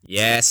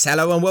Yes,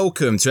 hello and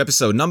welcome to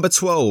episode number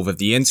 12 of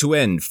the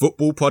End-to-End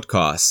Football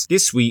Podcast.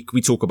 This week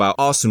we talk about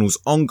Arsenal's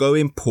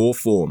ongoing poor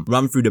form,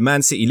 run through the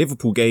Man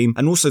City-Liverpool game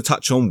and also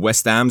touch on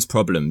West Ham's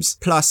problems,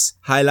 plus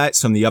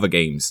highlights from the other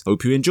games.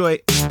 Hope you enjoy.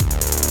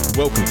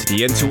 Welcome to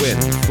the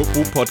End-to-End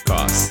Football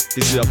Podcast.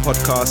 This is a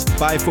podcast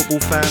by football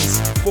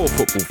fans for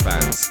football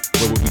fans,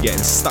 where we'll be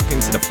getting stuck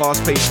into the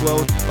fast-paced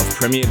world of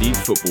Premier League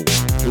football.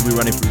 We'll be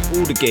running through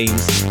all the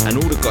games and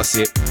all the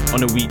gossip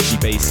on a weekly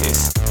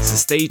basis. So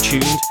stay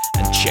tuned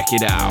and check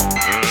it out.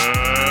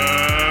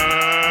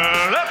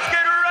 Let's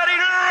get ready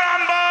to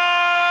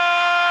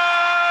rumble!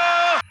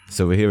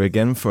 So we're here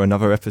again for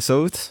another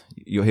episode.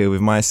 You're here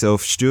with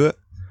myself, Stuart.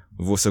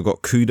 We've also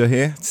got Kuda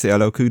here. Say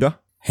hello, Kuda.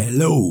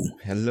 Hello.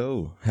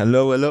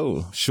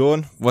 Hello.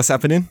 Sean, what's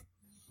happening?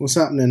 What's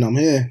happening? I'm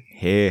here.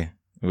 Here.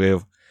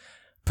 We're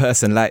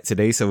person light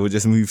today, so we'll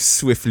just move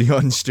swiftly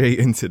on straight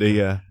into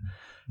the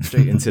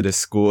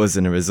scores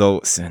and the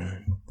results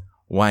and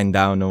wind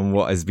down on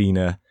what has been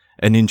an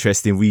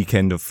interesting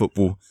weekend of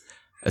football,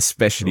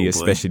 especially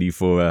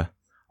for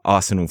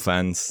Arsenal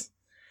fans.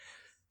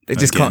 They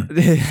just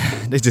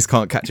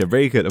can't catch a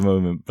break at the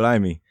moment.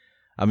 Blimey.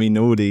 I mean,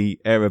 all the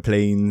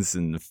aeroplanes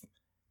and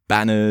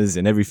banners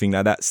and everything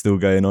like that still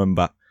going on,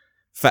 but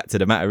fact of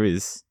the matter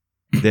is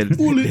they're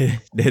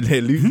losing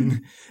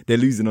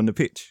on the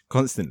pitch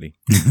constantly.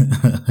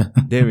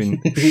 They're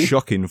in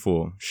shocking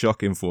form.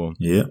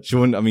 Yeah.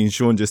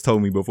 Sean just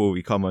told me before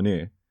we come on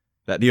here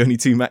that the only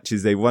two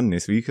matches they won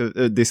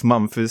this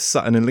month is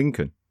Sutton and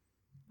Lincoln.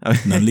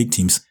 Non-league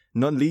teams.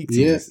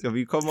 Yeah. I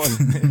mean, come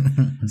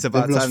on. It's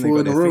about time they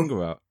got their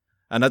finger out.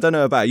 And I don't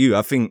know about you.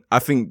 I think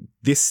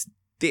this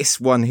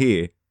one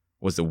here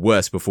was the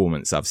worst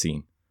performance I've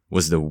seen.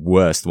 Was the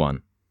worst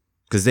one.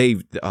 Because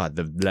the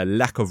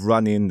lack of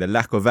running, the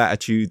lack of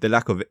attitude, the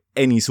lack of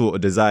any sort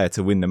of desire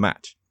to win the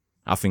match,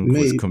 I think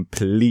was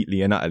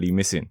completely and utterly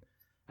missing.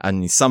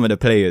 And some of the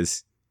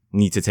players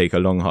need to take a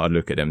long, hard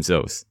look at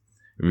themselves.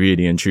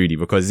 Really and truly,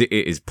 because it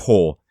is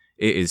poor.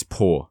 It is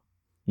poor.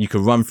 You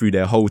could run through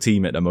their whole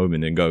team at the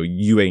moment and go,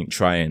 you ain't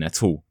trying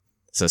at all.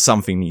 So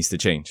something needs to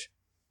change.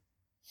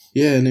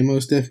 Yeah, and it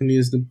most definitely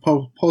is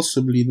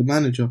possibly the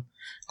manager.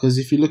 Because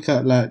if you look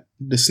at like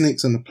the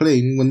Snakes on the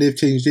plane, when they've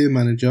changed their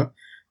manager,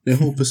 their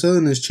whole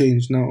persona has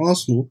changed. Now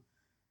Arsenal,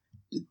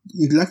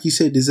 like you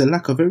said, there's a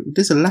lack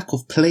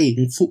of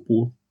playing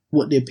football.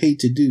 What they're paid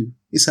to do,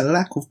 it's a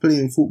lack of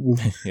playing football.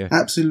 Yeah.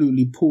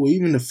 Absolutely poor.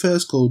 Even the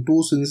first goal,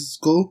 Dawson's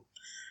goal,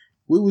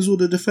 where was all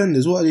the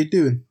defenders? What are they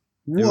doing?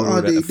 What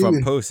are they doing?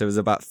 Front post. There was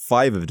about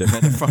 5 of them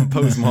at the front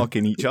post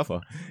marking each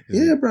other.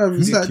 Yeah, bruv.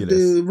 It's like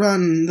they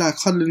ran like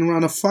huddling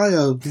around a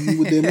fire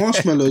with their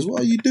marshmallows.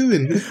 What are you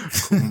doing?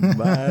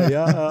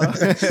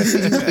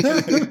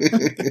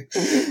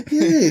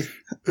 Yeah,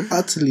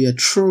 utterly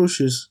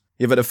atrocious.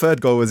 Yeah, but the third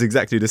goal was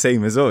exactly the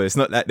same as well. It's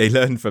not like they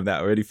learned from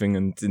that or anything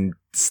and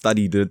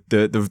studied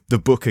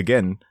the book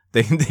again.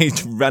 They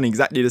ran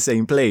exactly the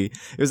same play.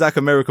 It was like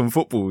American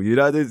football, you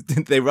know.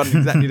 They run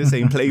exactly the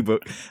same playbook,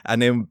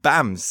 and then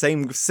bam,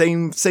 same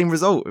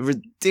result.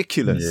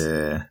 Ridiculous.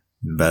 Yeah,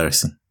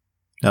 embarrassing.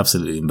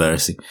 Absolutely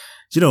embarrassing. Do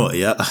you know what?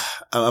 Yeah,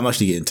 I'm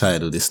actually getting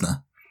tired of this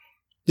now.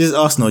 Just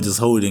Arsenal just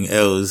holding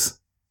L's.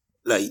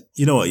 Like,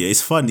 you know what? Yeah,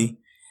 it's funny,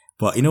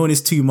 but you know when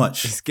it's too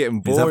much, it's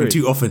getting boring. It's happening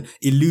too often.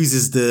 It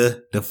loses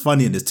the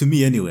funniness to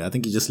me anyway. I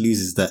think it just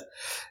loses that.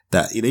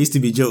 There used to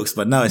be jokes,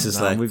 but now it's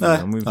just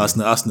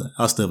Arsenal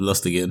have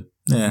lost again.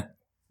 Yeah.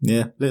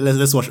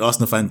 Let's watch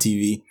Arsenal fan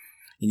TV,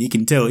 and you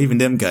can tell even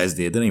them guys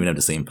they don't even have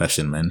the same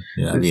passion, man.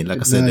 Yeah, I mean,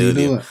 like I said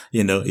earlier,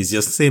 it's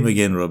just same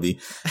again,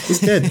 Robbie. It's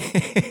dead.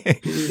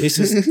 it's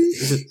just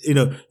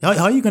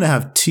how are you gonna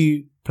have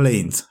 2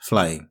 planes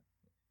flying?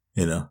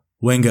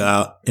 Wenger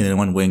out and then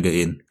one Wenger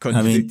in,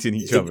 contradicting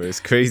each other.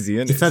 It's crazy,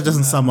 isn't it? If that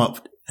doesn't sum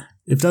up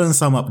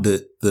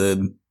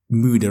the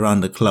mood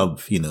around the club,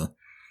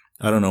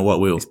 I don't know what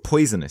will. It's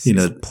poisonous.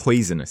 It's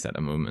poisonous at the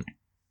moment.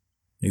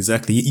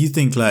 Exactly. You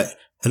think like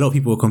a lot of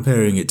people are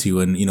comparing it to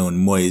when,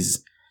 when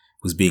Moyes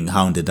was being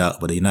hounded out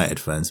by the United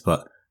fans,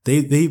 but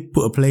they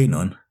put a plane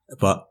on.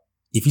 But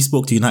if you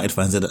spoke to United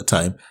fans at that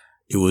time,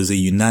 it was a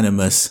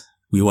unanimous,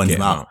 we want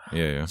him out.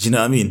 Yeah. Do you know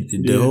what I mean?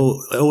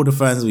 All the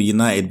fans were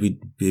united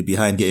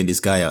behind getting this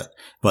guy out.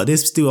 But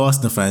there's still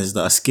Arsenal fans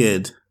that are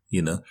scared,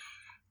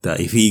 that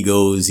if he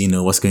goes,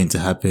 what's going to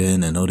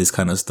happen and all this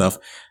kind of stuff.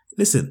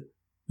 Listen.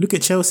 Look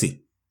at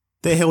Chelsea.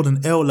 They held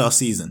an L last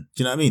season.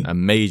 Do you know what I mean? A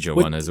major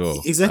one as well.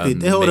 Exactly.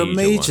 They held a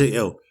major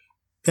L.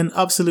 An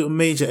absolute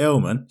major L,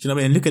 man. Do you know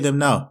what I mean? And look at them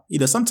now.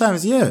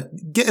 Sometimes,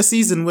 get a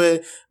season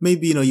where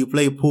maybe, you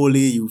play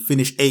poorly, you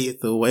finish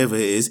 8th or whatever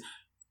it is.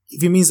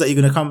 If it means that you're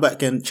going to come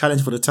back and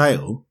challenge for the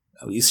title,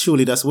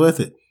 surely that's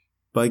worth it.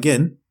 But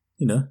again,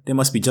 they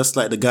must be just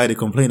like the guy they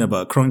complain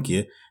about,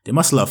 Kroenke. They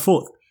must love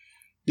 4th.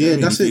 Yeah,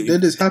 that's it. They're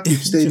just happy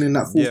staying in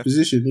that 4th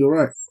position. You're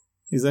right.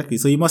 Exactly.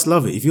 So you must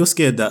love it. If you're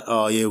scared that,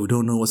 we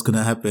don't know what's going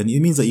to happen, it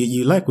means that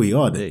you like where you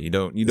are there. Yeah, you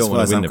don't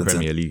want to win the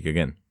Premier League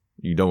again.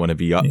 You don't want to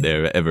be up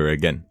there ever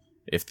again.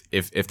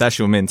 If that's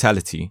your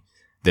mentality,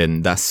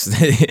 then that's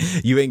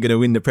you ain't gonna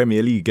win the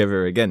Premier League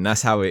ever again.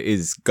 That's how it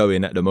is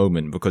going at the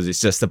moment, because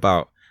it's just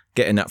about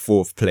getting that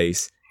 4th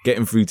place,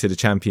 getting through to the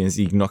Champions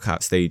League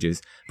knockout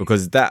stages,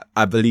 because that,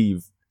 I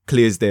believe,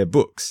 clears their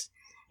books.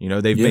 You know,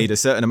 they've made a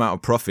certain amount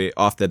of profit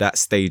after that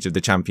stage of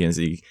the Champions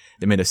League.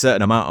 They made a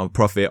certain amount of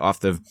profit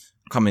after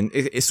coming.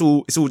 It's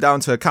all down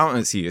to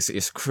accountancy.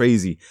 It's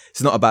crazy.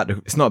 It's not about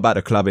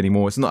the club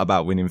anymore. It's not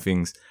about winning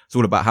things. It's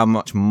all about how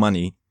much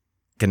money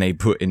can they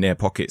put in their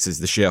pockets as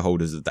the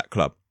shareholders of that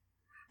club.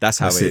 That's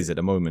how it is at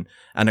the moment.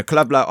 And a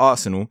club like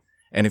Arsenal,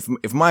 and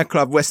if my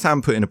club, West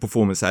Ham, put in a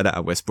performance like that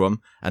at West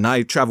Brom, and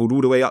I travelled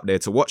all the way up there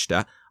to watch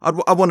that,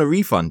 I want a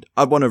refund.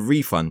 I'd want a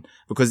refund,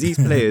 because these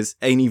players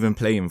ain't even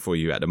playing for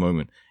you at the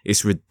moment.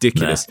 It's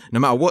ridiculous. Nah. No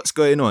matter what's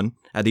going on,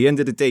 at the end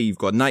of the day, you've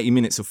got 90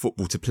 minutes of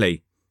football to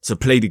play. So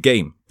play the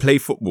game, play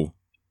football,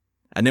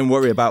 and then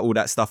worry about all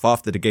that stuff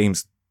after the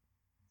game's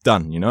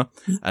done, you know?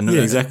 And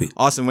exactly.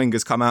 Arsene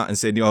Wenger's come out and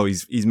said,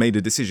 he's made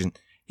a decision.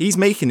 He's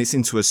making this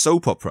into a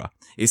soap opera.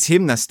 It's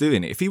him that's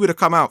doing it. If he would have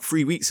come out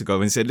 3 weeks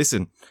ago and said,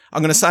 listen,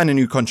 I'm going to sign a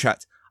new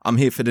contract, I'm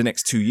here for the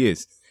next 2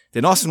 years,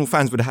 then Arsenal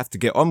fans would have to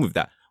get on with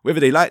that. Whether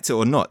they liked it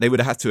or not, they would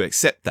have had to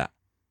accept that.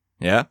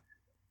 Yeah?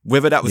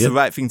 Whether that was the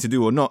right thing to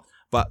do or not.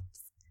 But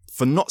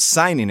for not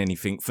signing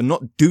anything, for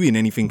not doing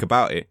anything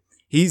about it,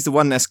 he's the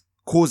one that's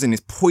causing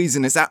this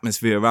poisonous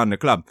atmosphere around the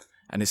club.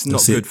 And it's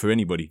not good for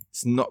anybody.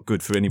 It's not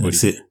good for anybody.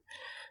 That's it.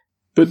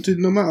 But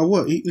no matter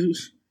what,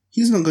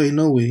 he's not going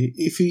nowhere.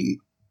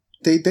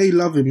 They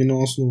love him in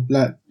Arsenal.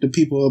 Like, the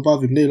people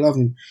above him, they love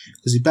him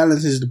because he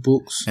balances the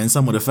books. And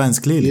some of the fans,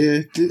 clearly.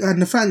 Yeah,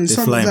 and the fans...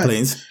 They're flying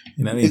planes.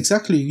 You know what I mean?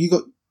 Exactly. You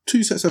got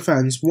 2 sets of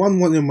fans. One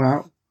want him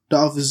out. The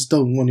others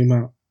don't want him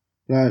out.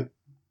 Like,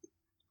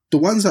 the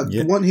ones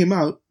that want him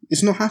out,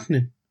 it's not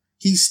happening.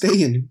 He's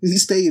staying.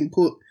 He's staying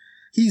put.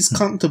 He's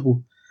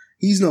comfortable.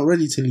 He's not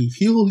ready to leave.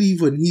 He'll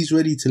leave when he's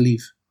ready to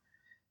leave.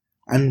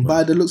 And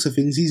by the looks of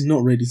things, he's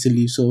not ready to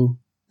leave. So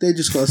they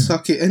just got to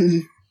suck it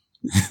and...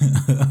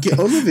 get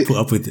on with it. Put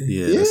up with it.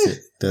 Yeah.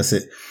 That's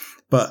it.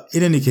 But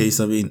in any case,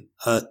 I mean,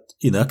 I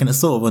can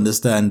sort of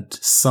understand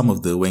some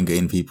of the Wenger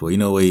in people,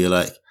 where you're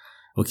like,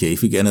 okay,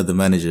 if we get another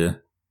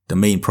manager, the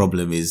main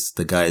problem is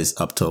the guys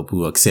up top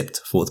who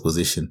accept 4th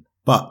position.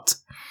 But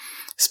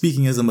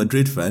speaking as a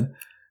Madrid fan,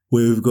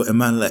 where we've got a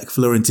man like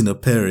Florentino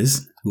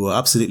Perez, who I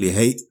absolutely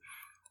hate.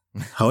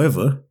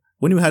 However,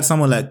 when you had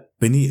someone like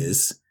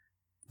Benitez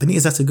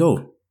had to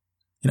go.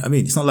 You know what I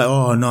mean? It's not like,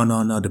 oh,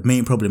 no, the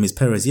main problem is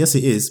Perez. Yes,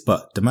 it is,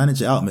 but the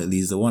manager ultimately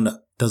is the one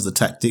that does the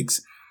tactics,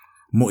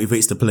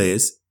 motivates the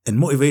players, and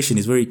motivation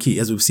is very key,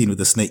 as we've seen with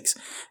the Snakes,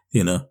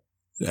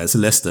 as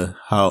Leicester,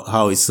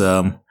 how it's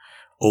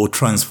all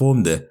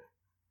transformed there.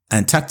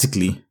 And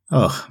tactically,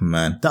 oh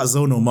man, that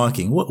zonal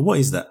marking, what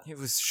is that? It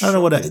was shocking. I don't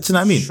know what that, do you know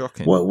what I mean?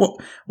 Shocking.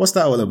 What's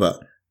that all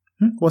about?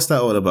 What's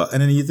that all about?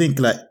 And then you think,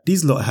 like,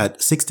 these lot had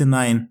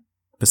 69%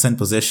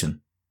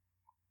 possession,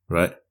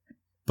 right?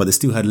 But they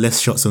still had less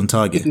shots on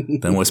target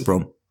than West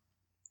Brom.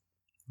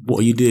 What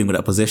are you doing with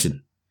that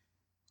possession?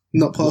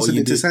 Not passing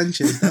it to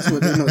Sanchez. That's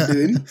what they're not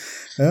doing.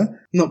 Huh?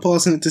 Not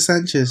passing it to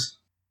Sanchez.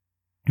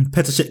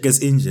 Petr Cech gets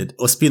injured.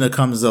 Ospina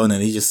comes on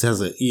and he just has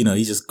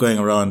he's just going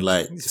around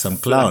like some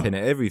clown. Flapping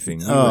at everything.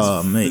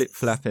 Mate.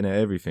 Flip-flapping at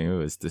everything.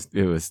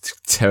 It was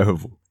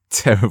terrible.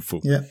 Terrible.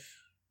 Yeah.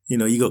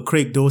 You got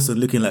Craig Dawson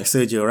looking like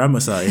Sergio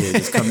Ramos out here,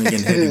 just coming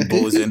in, heading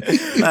balls in.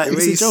 Like,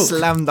 he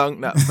slam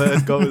dunked that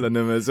first goal on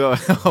them as well.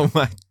 Oh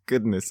my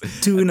goodness.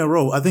 2 in a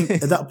row. I think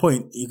at that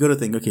point, you got to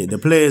think, okay, the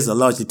players are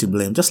largely to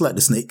blame, just like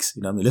the Snakes.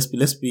 You know what I mean?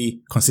 Let's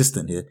be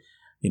consistent here.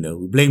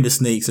 We blame the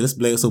Snakes, so let's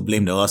also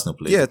blame the Arsenal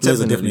players. Yeah, the players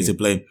are definitely to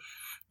blame.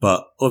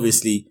 But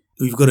obviously,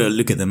 we've got to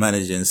look at the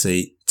manager and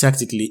say,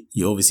 tactically,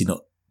 you're obviously not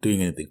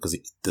doing anything, because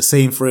the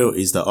same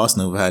frailties that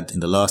Arsenal have had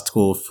in the last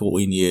 12,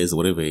 14 years or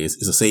whatever it is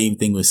the same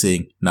thing we're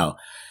seeing now.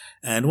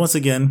 And once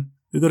again,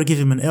 we've got to give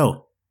him an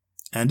L.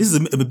 And this is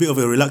a bit of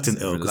a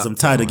reluctant L, because I'm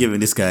tired of giving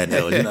this guy an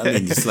L. You know what I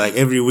mean? It's like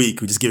every week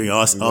we're just giving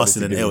Arsenal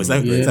an L. It's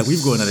like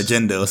we've got an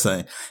agenda or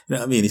something. You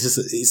know what I mean? It's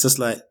just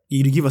like,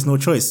 you give us no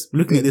choice.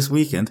 Looking at this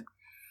weekend,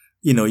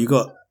 you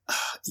got,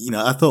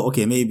 I thought,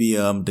 okay, maybe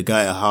the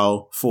guy at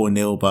Hull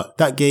 4-0, but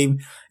that game,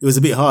 it was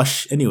a bit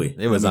harsh anyway.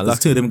 It was unlucky.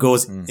 2 of them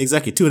goals,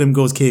 exactly, 2 of them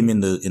goals came in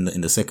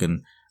the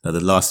second, the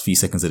last few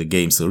seconds of the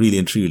game. So really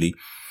and truly,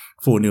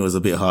 4-0 was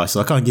a bit harsh.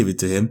 So I can't give it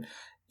to him.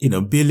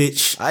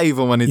 Bilic. I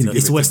even wanted to give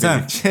it's it West to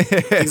Ham.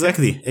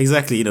 Exactly.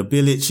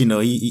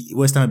 Bilic,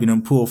 West Ham have been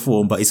on poor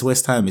form, but it's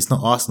West Ham. It's not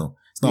Arsenal.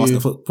 It's not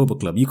Arsenal Football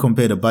Club. You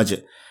compare the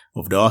budget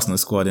of the Arsenal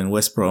squad and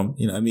West Brom,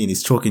 you know what I mean?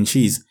 It's chalk and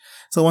cheese.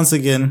 So once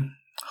again,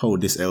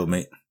 hold this L,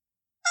 mate.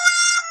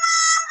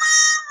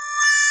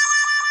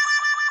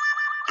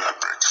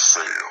 Epic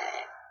fail.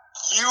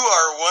 You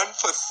are one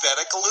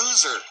pathetic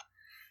loser.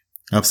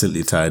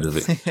 Absolutely tired of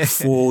it.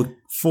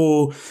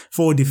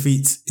 Four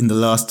defeats in the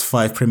last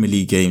 5 Premier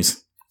League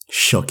games.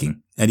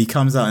 Shocking. And he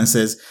comes out and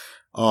says,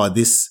 "Oh,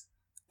 this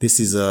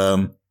is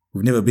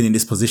we've never been in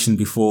this position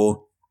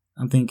before."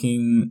 I'm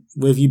thinking,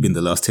 where have you been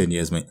the last 10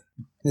 years, mate?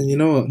 And you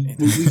know what?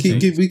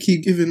 We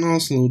keep giving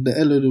Arsenal the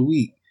L of the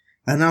week.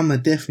 And I'm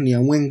definitely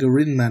a Wenger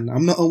in man.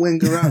 I'm not a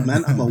Wenger out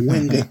man. I'm a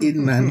Wenger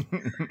in man.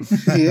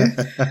 Yeah?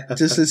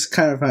 Just let's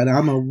clarify that.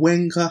 I'm a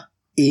Wenger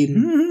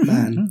in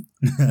man.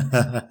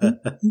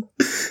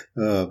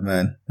 Oh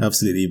man,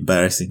 absolutely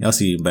embarrassing.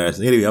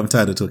 Anyway, I'm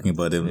tired of talking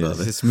about them.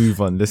 Let's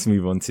move on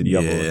to the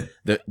other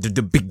one.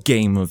 The big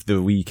game of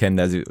the weekend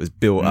as it was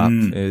built up.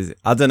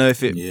 I don't know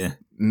if it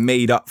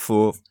made up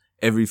for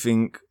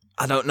everything.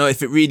 I don't know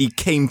if it really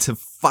came to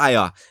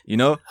fire, you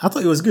know? I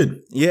thought it was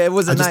good. Yeah, it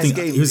was a nice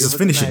game. It was just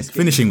finishing. Nice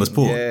finishing was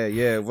poor.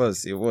 Yeah, it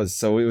was.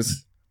 So it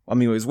was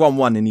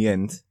 1-1 in the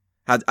end.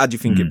 How do you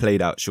think it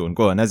played out, Sean?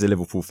 Go on, as a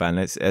Liverpool fan,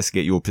 let's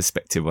get your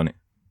perspective on it.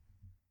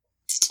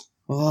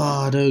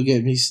 Oh, don't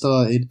get me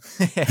started.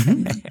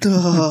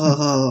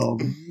 Oh,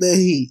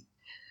 mate.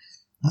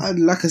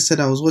 Like I said,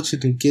 I was watching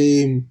the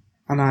game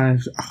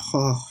and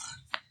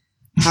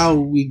how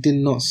we did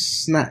not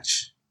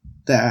snatch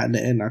that at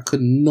the end. I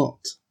could not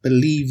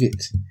believe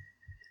it.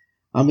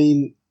 I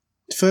mean,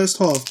 first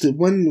half,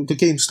 when the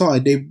game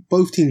started,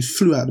 both teams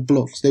flew out the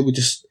blocks. They were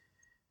just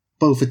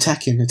both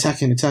attacking,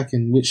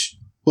 which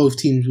both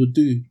teams would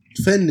do.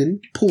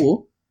 Defending,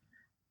 poor,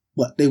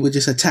 but they would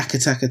just attack.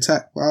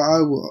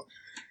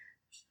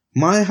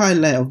 My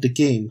highlight of the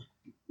game,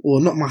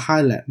 or not my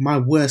highlight, my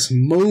worst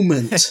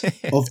moment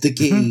of the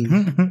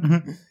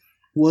game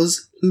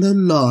was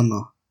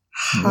Lallana.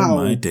 How?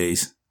 Oh my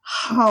days.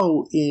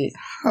 How?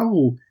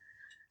 Oh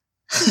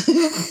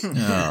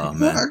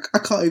man, I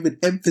can't even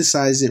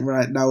emphasize it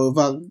right now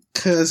without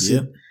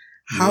cursing.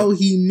 How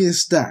he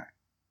missed that,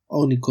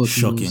 only God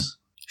knows.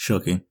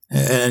 Shocking.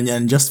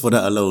 And just for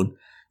that alone,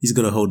 he's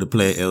gonna hold the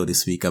player L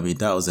this week. I mean,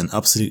 that was an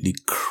absolutely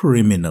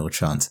criminal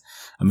chance.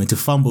 I mean, to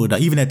fumble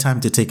that, even had time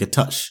to take a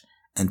touch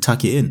and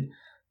tuck it in.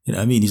 You know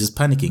what I mean? He's just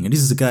panicking. And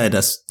this is a guy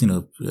that's,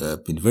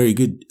 been very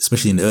good,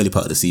 especially in the early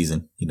part of the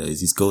season. You know,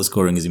 his goal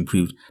scoring has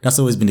improved. That's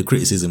always been the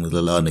criticism with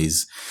Lallana.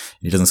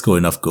 He doesn't score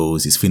enough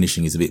goals. His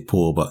finishing is a bit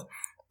poor. But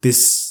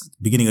this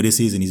beginning of this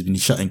season, he's been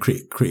shutting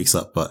critics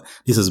up. But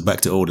this is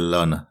back to old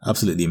Lallana.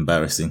 Absolutely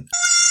embarrassing.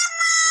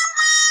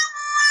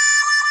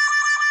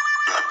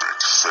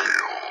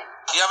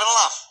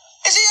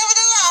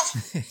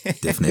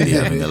 Definitely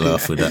having a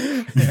laugh with that.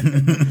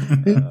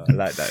 I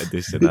like that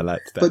addition. I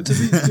liked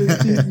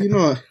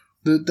that.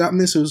 But that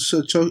miss was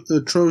so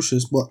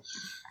atrocious. But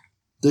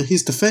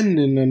his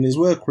defending and his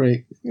work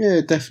rate,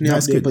 definitely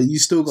out there. Good. But you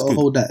still got to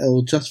hold that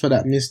L just for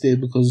that miss there.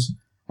 Because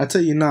I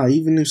tell you now,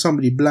 even if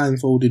somebody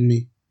blindfolded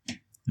me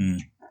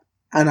and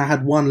I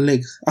had one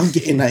leg, I'm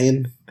getting that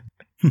in.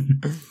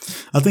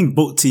 I think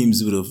both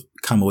teams would have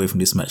come away from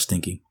this match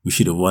thinking we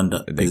should have won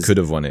that. They could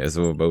have won it as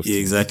well, both teams.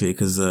 Exactly,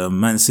 because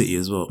Man City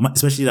as well,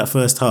 especially that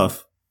first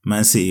half,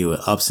 Man City were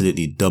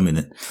absolutely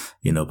dominant,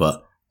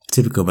 but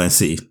typical Man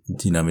City,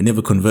 we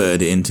never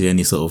converted it into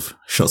any sort of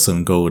shots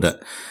on goal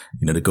that,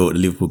 the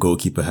Liverpool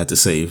goalkeeper had to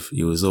save.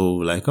 It was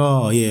all like,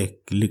 oh yeah,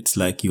 it looked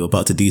like you were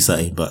about to do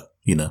something, but,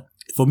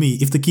 for me,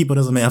 if the keeper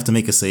doesn't have to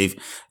make a save,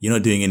 you're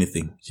not doing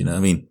anything. Do you know what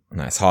I mean?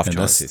 No, it's half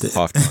chances.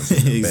 Half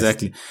chances.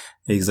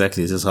 Exactly.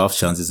 It's just half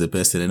chances the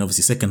best. And then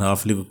obviously second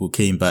half, Liverpool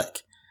came back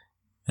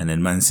and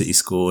then Man City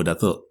scored. I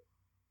thought,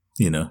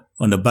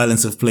 on the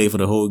balance of play for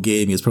the whole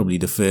game, it was probably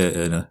a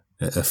fair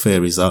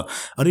result.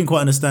 I didn't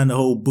quite understand the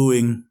whole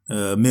booing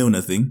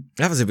Milner thing.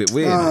 That was a bit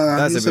weird.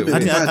 That's a bit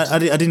weird. I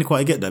didn't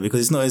quite get that because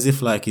it's not as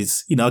if like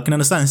it's, I can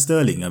understand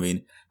Sterling. I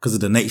mean, because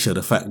of the nature of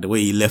the fact, the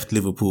way he left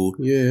Liverpool.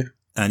 Yeah.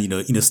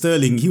 And,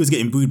 Sterling, he was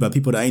getting booed by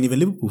people that ain't even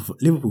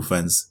Liverpool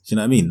fans. Do you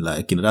know what I mean?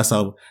 Like, that's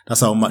how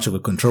much of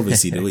a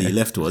controversy the way he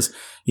left was.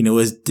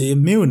 Was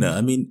Milner. I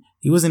mean,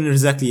 he wasn't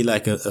exactly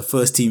like a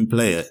first team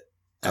player.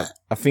 I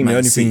think the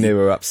only thing they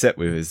were upset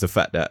with is the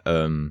fact that,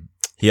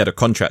 he had a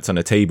contract on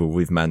the table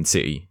with Man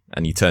City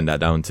and he turned that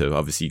down to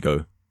obviously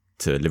go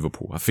to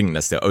Liverpool. I think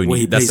that's the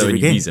only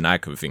reason I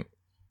can think.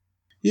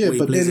 Yeah,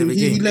 but then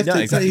he left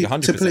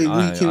to play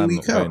week in, week out. I'm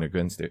not going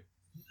against it.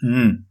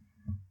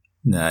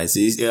 Nah, I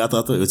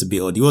thought it was a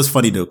bit odd. It was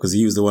funny though, because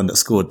he was the one that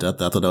scored. I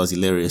thought that was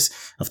hilarious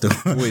after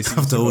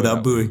all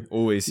that booing.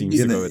 Always seems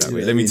to go that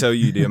way. Let me tell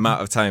you the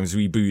amount of times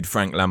we booed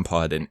Frank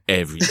Lampard, and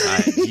every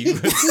time he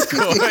would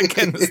score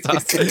against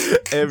us.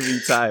 Every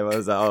time I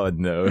was like, oh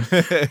no.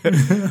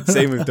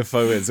 Same with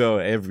Defoe as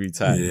well. Every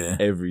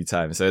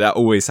time. So that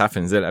always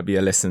happens. Let that be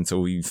a lesson to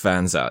all you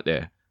fans out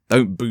there.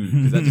 Don't boo,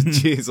 because that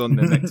just cheers on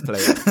the next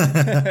player.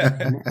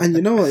 And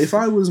you know what? If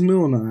I was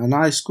Milner and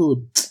I scored,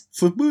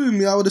 for booing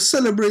me, I would have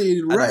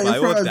celebrated right in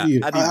front of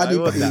you.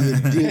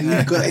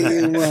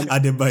 I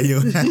didn't buy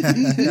you.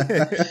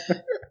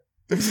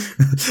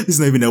 It's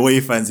not even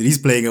away fans. He's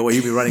playing away.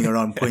 He'll be running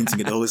around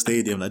pointing at the whole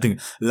stadium. I think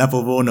lap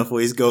of honor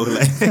for his goal.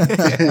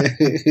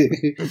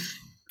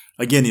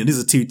 Again, these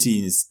are two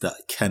teams that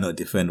cannot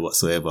defend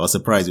whatsoever. I was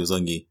surprised it was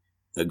only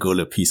a goal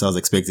apiece. I was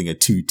expecting a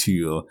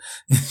 2-2 or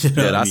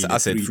I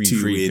said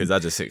 3-3 because I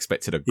just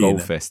expected a goal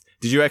fest.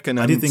 Did you reckon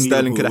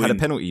Sterling could have had a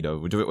penalty though?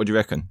 What do you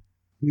reckon?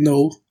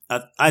 No.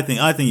 I think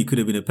it could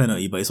have been a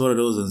penalty, but it's one of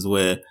those ones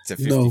where it's a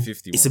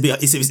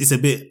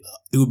 50-50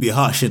 it would be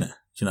harsh, innit?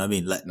 Do you know what I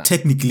mean? Like,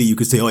 technically you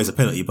could say, oh, it's a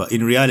penalty, but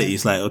in reality,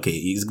 it's like, okay,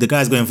 the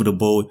guy's going for the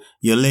ball.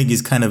 Your leg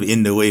is kind of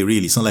in the way,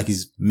 really. It's not like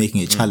he's making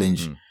a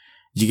challenge. Do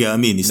you get what I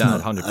mean? It's not,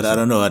 100%. I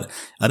don't know.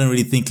 I don't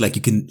really think like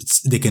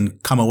they can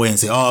come away and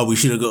say, oh, we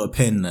should have got a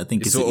pen. I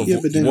think it's sort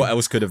of what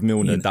else could have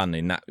Milner done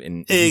in that?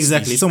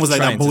 Exactly. It's almost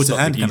like that ball to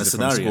hand kind of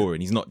scenario. Scoring.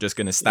 He's not just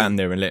going to stand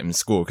there and let him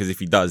score, because if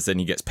he does, then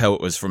he gets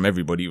pelters from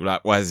everybody.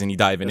 Like, why isn't he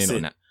diving in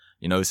on that?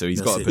 You know, so he's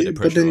got to put the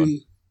pressure on.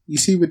 You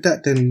see, with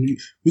that, then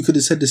we could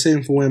have said the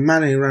same for when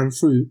Mane ran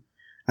through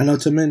and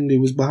Otamendi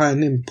was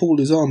behind him, pulled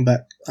his arm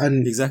back,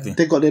 and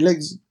they got their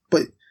legs.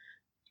 But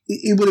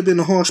it would have been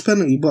a harsh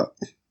penalty, but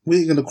we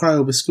ain't going to cry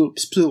over spilt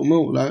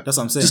milk. Like, that's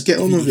what I'm saying. Just get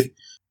on with it.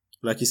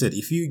 Like you said,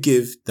 if you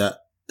give that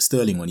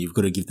Sterling one, you've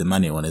got to give the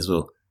Mane one as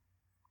well.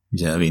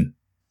 Do you know what I mean?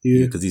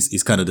 Yeah. Because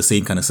it's kind of the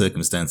same kind of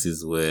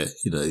circumstances where,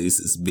 you know,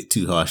 it's a bit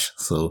too harsh.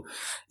 So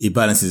it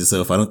balances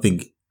itself. I don't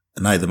think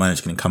neither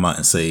manager can come out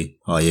and say,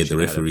 oh yeah, the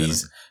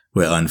referees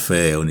were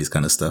unfair on this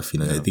kind of stuff. You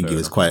know, I think it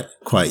was quite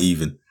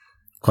even.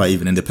 Quite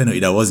even. And the penalty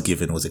that was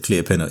given was a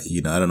clear penalty.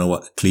 You know, I don't know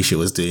what Clichy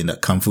was doing,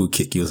 that kung fu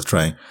kick he was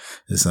trying.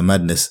 It's a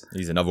madness.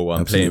 He's another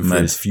one playing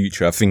for his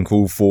future. I think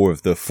all four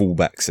of the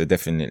fullbacks are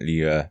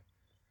definitely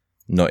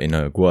not in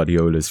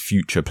Guardiola's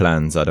future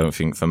plans, I don't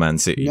think, for Man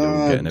City. They're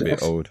all getting a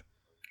bit old.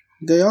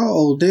 They are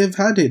old. They've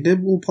had it.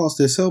 They've all passed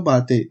their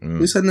sell-by date.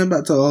 We send them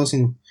back to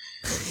Arsenal.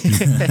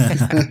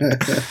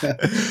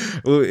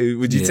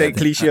 Would you take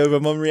Clichy over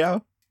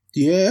Monreal?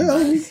 Yeah.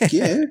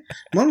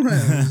 Monreal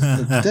is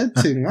a dead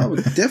thing. I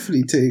would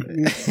definitely take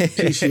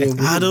Clichy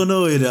over. I don't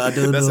know. I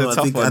don't That's know. A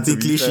tough one, I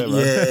think Clichy.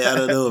 I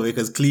don't know,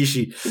 because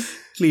Clichy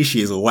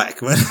is a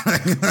whack, man.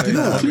 You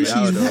know,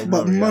 Clichy is whack,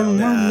 but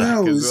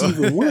Monreal is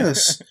even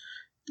worse.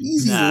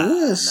 He's even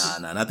worse.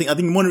 Nah. I think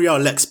Monreal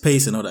lacks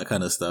pace and all that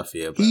kind of stuff.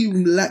 Yeah, he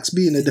lacks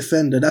being a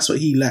defender. That's what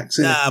he lacks.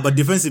 But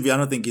defensively, I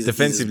don't think he's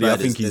defensively. I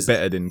think he's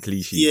better than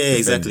Clichy. Yeah,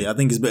 exactly. I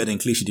think he's better than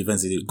Clichy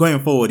defensively. Going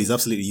forward, he's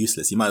absolutely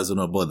useless. You might as well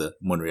not bother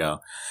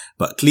Monreal.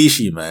 But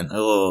Clichy, man,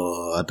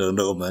 I don't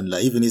know, man.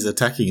 Like, even his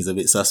attacking is a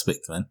bit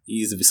suspect, man.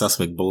 He's a bit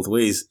suspect both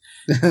ways.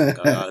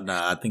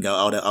 I think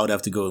I would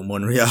have to go with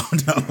Monreal on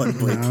that one. I'm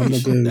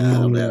not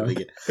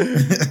going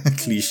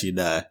Clichy,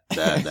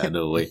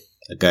 no way.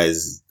 The guy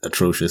is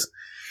atrocious.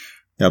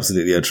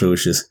 Absolutely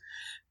atrocious.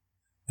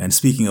 And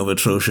speaking of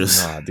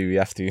atrocious... do we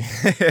have to?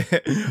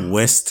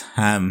 West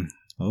Ham.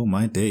 Oh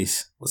my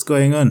days. What's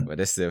going on? What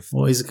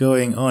is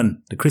going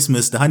on?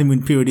 The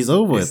honeymoon period is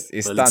over.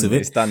 It's done.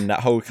 It's done. That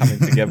whole coming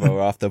together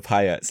after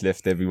Payet's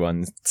left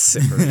everyone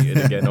separated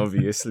again,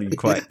 obviously,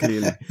 quite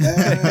clearly.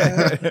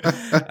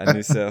 And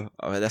it's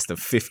that's the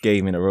 5th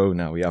game in a row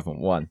now we haven't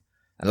won.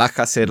 And like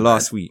I said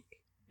last week,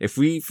 if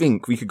we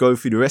think we could go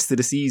through the rest of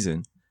the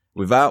season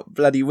without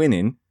bloody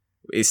winning,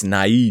 it's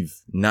naivety,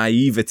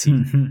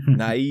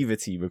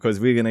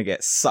 because we're going to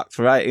get sucked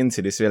right into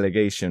this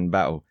relegation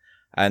battle.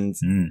 And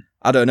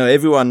I don't know,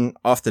 everyone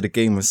after the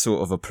game was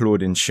sort of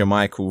applauding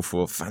Schmeichel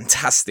for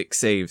fantastic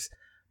saves.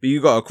 But you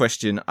got to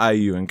question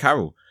Ayew and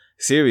Carroll.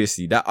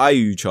 Seriously, that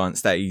Ayew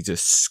chance that he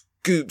just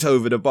scooped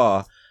over the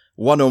bar,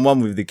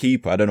 one-on-one with the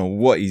keeper, I don't know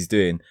what he's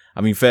doing.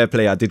 I mean, fair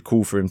play, I did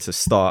call for him to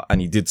start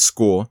and he did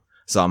score,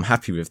 so I'm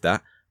happy with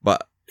that.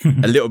 But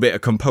a little bit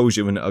of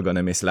composure we're not going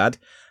to miss, lad.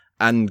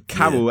 And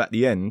Carroll at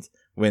the end,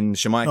 when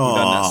Schmeichel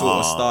done that sort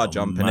of star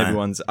jump and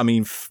everyone's, I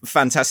mean,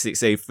 fantastic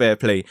save, fair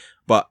play,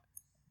 but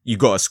you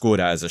got to score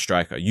that as a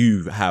striker.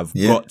 You have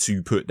got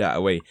to put that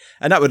away.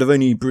 And that would have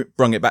only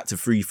brung it back to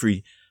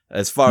 3-3.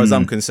 As far as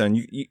I'm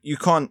concerned, you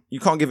can't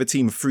give a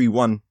team a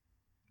 3-1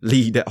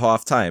 lead at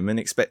half time and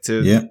expect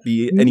to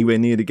be anywhere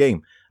near the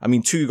game. I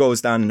mean, 2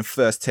 goals down in the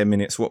first 10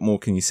 minutes. What more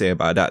can you say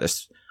about that?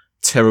 That's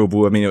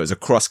terrible. I mean, it was a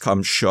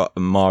cross-come shot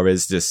and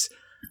Mahrez just...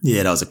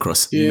 Yeah, that was a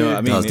cross. You know what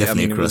I mean? That was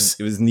definitely a cross.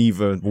 It was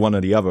neither one or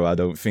the other, I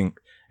don't think.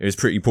 It was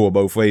pretty poor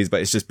both ways, but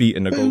it's just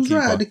beating the goalkeeper.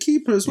 Right, the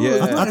keeper as well.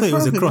 Yeah. I thought it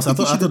was a cross. I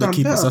thought the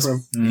keeper was...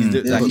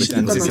 He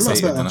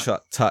anticipated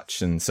the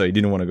touch, and so he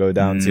didn't want to go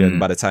down to it. And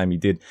by the time he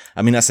did,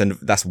 I mean,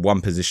 that's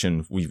one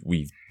position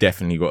we've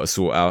definitely got to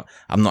sort out.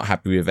 I'm not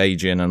happy with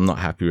Adrian. I'm not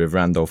happy with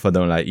Randolph. I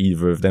don't like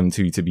either of them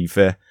two, to be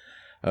fair.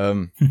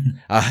 But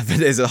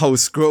there's a whole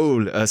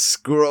scroll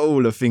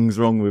of things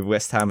wrong with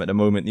West Ham at the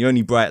moment. The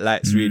only bright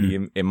lights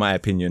really, in my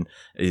opinion,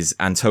 is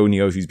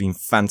Antonio, who's been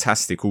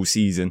fantastic all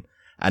season.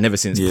 And ever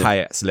since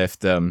Payet's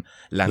left,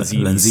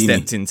 Lanzini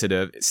stepped into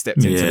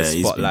the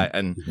spotlight,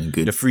 and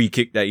the free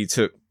kick that he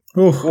took.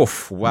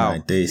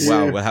 Wow.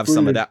 We'll have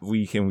some of that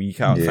week in, week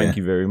out. Thank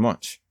you very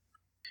much.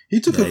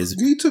 He took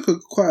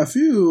quite a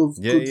few of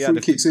good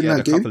free kicks in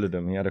that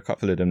game. He had a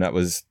couple of them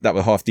that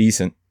were half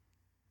decent.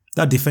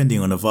 That defending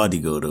on a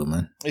Vardy goal, though,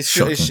 man. It's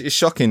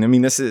shocking. I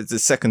mean, that's the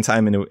second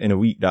time in a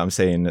week that I'm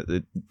saying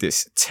that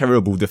this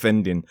terrible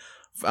defending.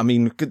 I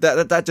mean,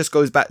 that just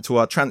goes back to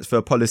our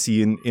transfer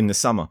policy in the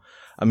summer.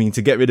 I mean,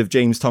 to get rid of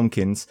James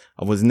Tompkins,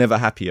 I was never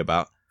happy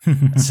about.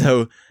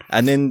 So,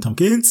 and then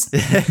Tompkins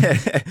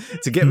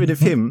to get rid of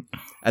him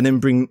and then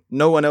bring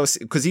no one else,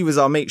 because he was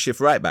our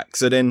makeshift right back.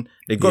 So then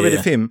they got rid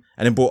of him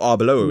and then brought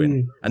Arbeloa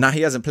in, and now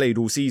he hasn't played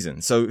all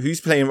season. So who's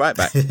playing right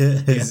back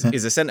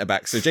is a centre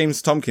back. So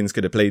James Tompkins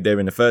could have played there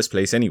in the first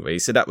place anyway.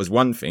 So that was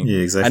one thing. Yeah,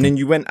 exactly. And then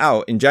you went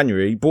out in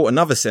January, bought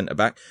another centre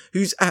back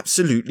who's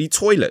absolutely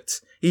toilet.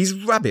 He's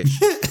rubbish.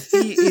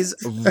 He is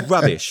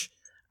rubbish.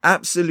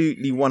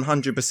 Absolutely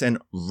 100%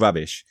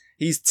 rubbish.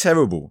 He's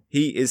terrible.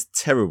 He is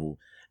terrible.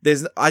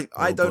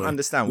 I don't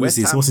understand. What's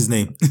his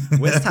name?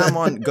 West Ham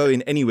aren't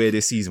going anywhere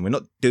this season. We're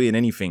not doing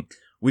anything.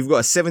 We've got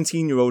a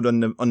 17-year-old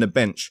on the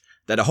bench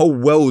that the whole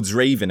world's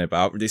raving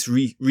about, this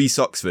Reece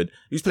Oxford,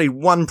 who's played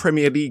one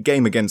Premier League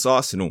game against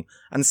Arsenal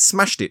and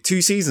smashed it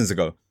 2 seasons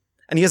ago.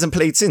 And he hasn't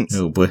played since.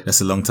 Oh boy,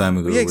 that's a long time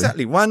ago. Yeah,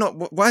 exactly. Why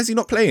not? Why is he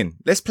not playing?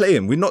 Let's play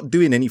him. We're not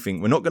doing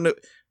anything. We're not going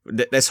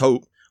to, let's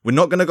hope. We're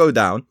not going to go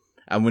down,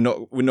 and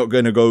we're not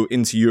going to go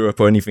into Europe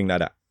or anything like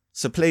that.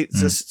 So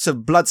so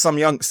blood some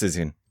youngsters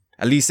in.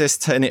 At least let's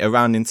turn it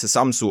around into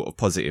some sort of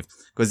positive.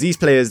 Because these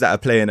players that are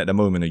playing at the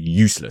moment are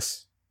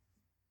useless.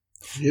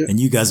 Yeah. And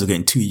you guys are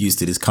getting too used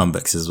to these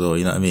comebacks as well.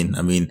 You know what I mean?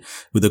 I mean,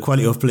 with the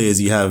quality of players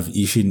you have,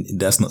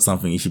 that's not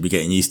something you should be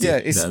getting used to. Yeah,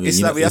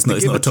 it's like we have to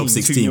give a top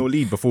 16 2-0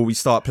 lead before we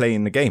start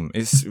playing the game.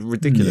 It's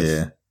ridiculous.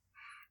 Yeah.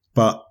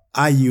 But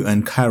Ayew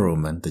and Carroll,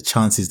 man, the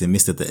chances they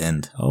missed at the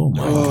end. Oh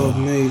my God.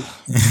 Mate.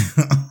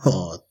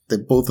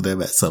 Both of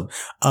them at some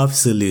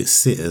absolute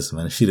sitters,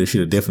 man. Should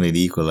have definitely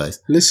equalized.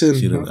 Listen,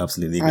 should have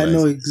absolutely equalized. I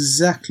know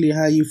exactly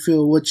how you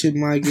feel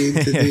watching my game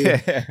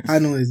today. I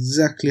know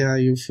exactly how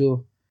you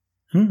feel.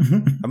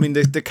 I mean,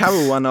 the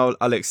Carroll one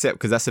I'll accept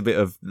because that's a bit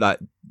of like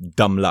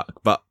dumb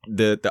luck, but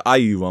the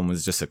Ayew one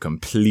was just a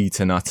complete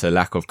and utter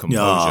lack of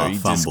composure. He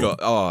just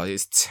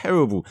it's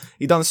terrible.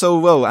 He done so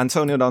well.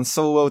 Antonio done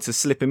so well to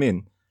slip him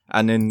in,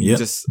 and then he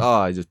just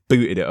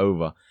booted it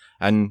over.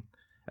 And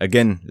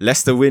again,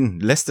 Leicester win.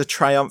 Leicester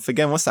triumph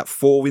again. What's that?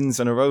 4 wins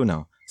in a row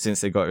now since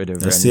they got rid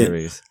of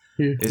Ranieri.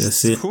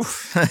 That's it.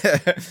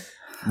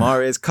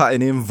 Mahrez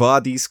cutting in,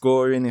 Vardy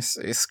scoring.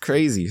 It's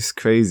crazy. It's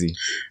crazy.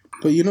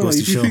 But you know,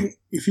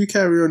 if you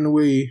carry on the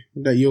way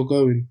that you're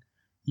going,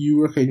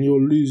 you reckon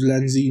you'll lose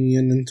Lanzini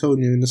and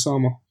Antonio in the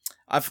summer?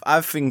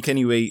 I think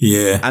anyway.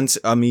 Yeah. And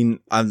I mean,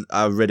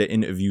 I read an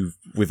interview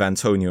with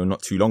Antonio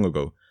not too long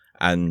ago,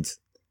 and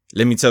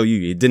let me tell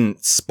you, it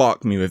didn't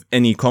spark me with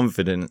any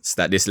confidence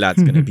that this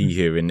lad's going to be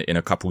here in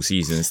a couple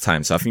seasons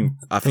time. So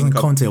I think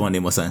Conte want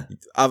him or something.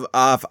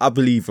 I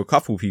believe a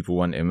couple people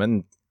want him,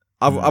 and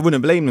I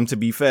wouldn't blame them, to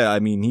be fair. I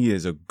mean, he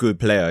is a good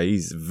player.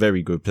 He's a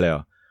very good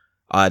player.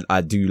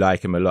 I do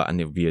like him a lot, and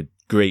it would be a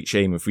great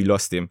shame if we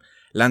lost him.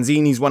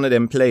 Lanzini's one of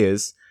them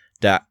players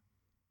that,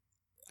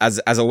 as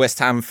a West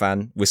Ham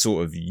fan, we're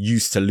sort of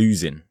used to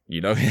losing,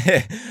 you know.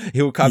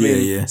 He'll come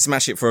in,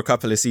 smash it for a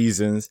couple of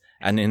seasons,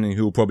 and then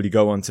he'll probably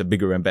go on to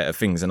bigger and better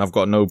things. And I've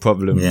got no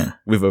problem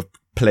with a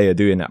player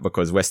doing that,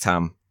 because West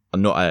Ham are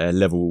not at a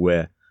level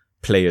where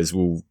players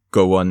will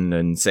go on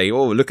and say,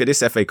 oh, look at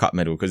this FA Cup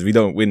medal, because we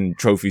don't win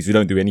trophies, we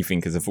don't do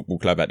anything as a football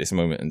club at this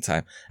moment in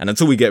time. And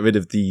until we get rid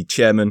of the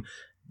chairman,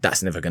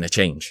 that's never going to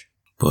change.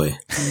 Boy.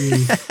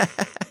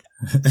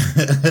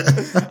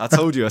 I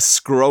told you, a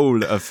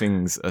scroll of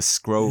things. I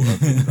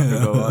could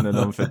go on and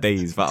on for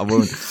days, but I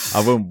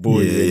won't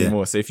bore you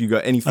anymore. So if you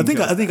got anything,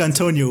 I think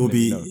Antonio will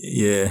be,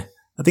 I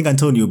think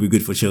Antonio will be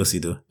good for Chelsea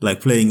though. Like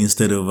playing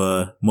instead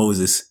of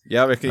Moses.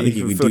 Yeah, I reckon he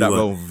can fill that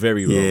role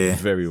very well.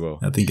 Very well.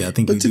 I think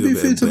but to be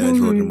fair to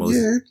Moses,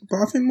 yeah,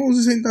 but I think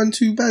Moses ain't done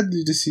too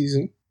badly this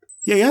season.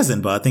 Yeah, he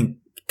hasn't, but I think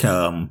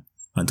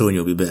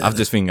Antonio will be better. I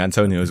just think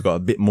Antonio's got a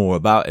bit more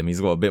about him. He's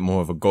got a bit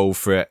more of a goal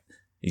threat.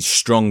 He's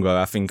stronger,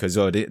 I think, as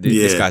well.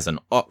 This guy's an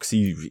ox.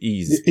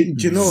 He's do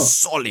you know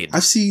solid.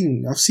 I've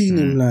seen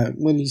him like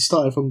when he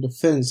started from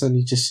defence and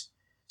he just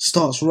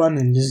starts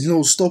running. There's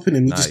no stopping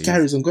him. He just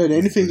carries on going.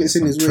 Anything gets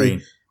in his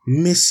way,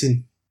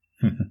 missing.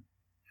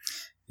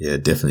 Yeah,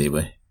 definitely,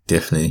 boy.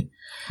 Definitely.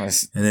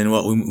 Nice. And then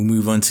we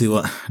move on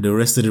to the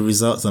rest of the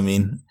results. I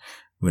mean,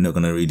 we're not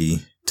going to really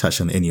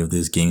touch on any of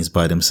those games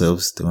by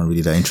themselves. They weren't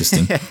really that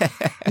interesting.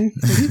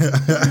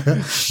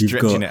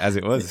 Stretching it as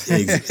it was.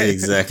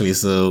 Exactly.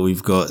 So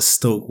we've got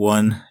Stoke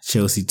 1,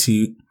 Chelsea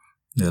 2,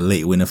 a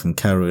late winner from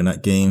Carroll in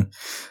that game.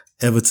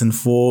 Everton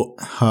 4,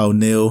 Hull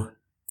 0.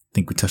 I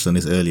think we touched on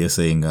this earlier,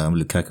 saying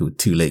Lukaku with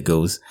 2 late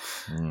goals.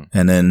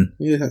 And then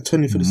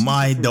 20 for the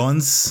my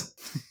Dons.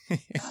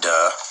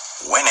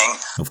 Winning.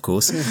 Of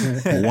course.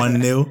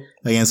 1-0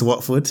 against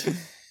Watford.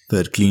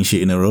 3rd clean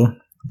sheet in a row.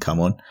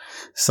 Come on.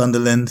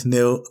 Sunderland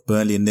 0,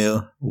 Burnley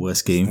 0.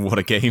 Worst game. What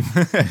a game.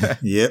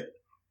 Yep.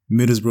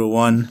 Middlesbrough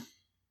 1.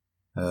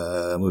 What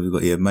have we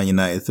got here? Man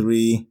United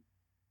 3.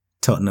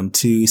 Tottenham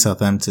 2.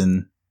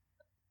 Southampton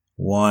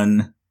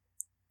 1.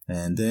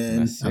 And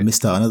then I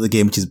missed out another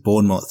game, which is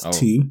Bournemouth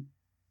 2.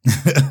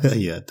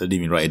 Yeah, I didn't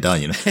even write it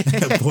down, you know.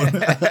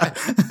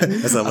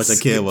 That's how much I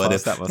care about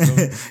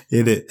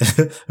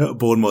it.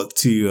 Bournemouth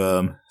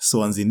 2,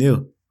 Swansea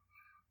 0.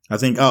 I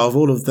think out of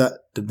all of that,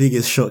 the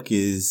biggest shock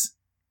is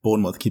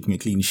Bournemouth keeping a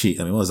clean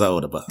sheet. I mean, what was that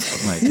all about?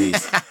 My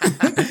days.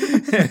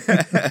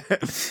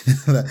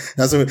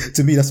 That's what,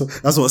 to me, that's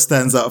what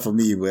stands out for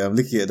me, where I'm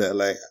looking at that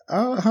like,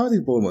 how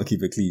did Bournemouth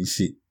keep a clean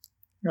sheet?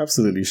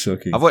 Absolutely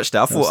shocking. I've watched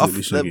that. I thought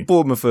that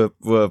Bournemouth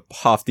were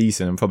half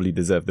decent and probably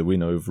deserved the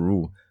win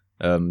overall.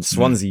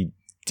 Swansea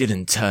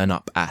didn't turn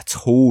up at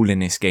all in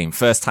this game.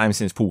 First time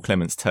since Paul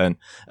Clements turned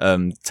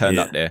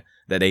up there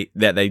that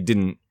they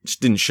didn't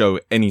show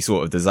any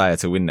sort of desire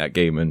to win that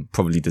game and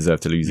probably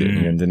deserved to lose it in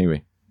the end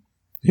anyway.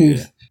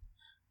 Yeah.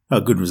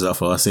 A good result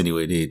for us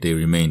anyway. They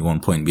remained 1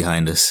 point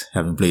behind us,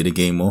 having played a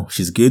game more, which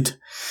is good.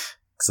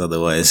 Because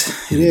otherwise,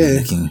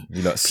 you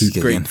lot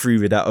scraped through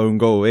with that own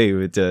goal,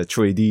 with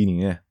Troy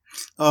Deeney, yeah.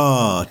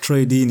 Oh,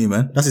 Troy Deeney,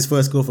 man. That's his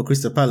first goal for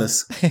Crystal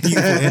Palace.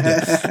 Beautiful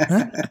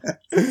header.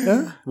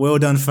 Huh? Well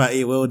done,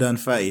 Fatty. Well done,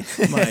 Fatty.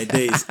 My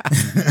days.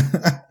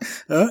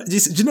 Do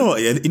you know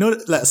what? Yeah? You know,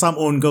 like some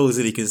own goals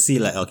that you can see,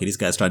 like, okay, this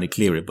guy's trying to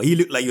clear it, but he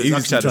looked like he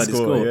was actually trying to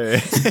score. Yeah.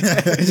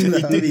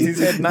 He did his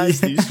head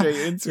nicely straight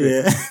into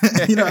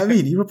it. You know what I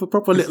mean? He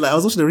proper looked like, I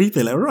was watching the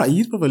replay, like, right,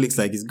 he probably looks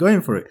like he's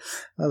going for it.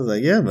 I was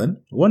like, yeah,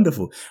 man,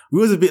 wonderful.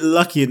 We was a bit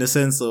lucky in the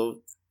sense of,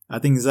 I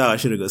think Zaha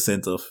should have got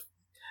sent off.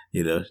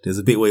 You know, there's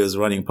a bit where he was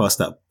running past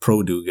that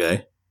Produ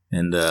guy,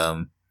 and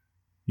the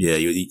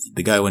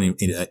guy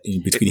went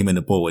in between him and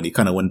the ball, and he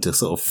kind of wanted to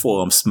sort of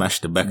forearm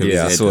smash the back of his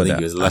head. I think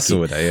he was lucky. I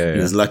saw that. Yeah, he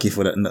was lucky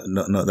for that,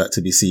 not that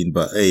to be seen.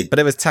 But hey, but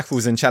there was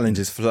tackles and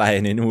challenges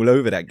flying in all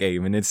over that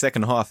game, and in the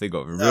second half they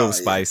got real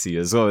spicy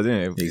as well,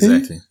 didn't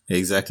it?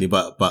 Exactly.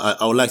 But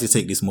I would like to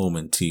take this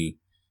moment to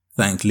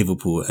thank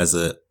Liverpool as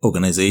an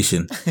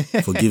organisation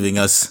for giving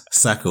us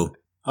Sacco.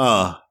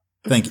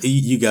 Thank you.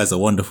 You guys are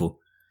wonderful.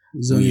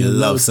 We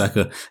love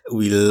Saka.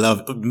 We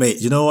love, mate,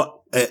 you know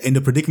what? In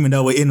the predicament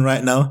that we're in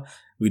right now,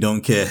 we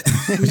don't care.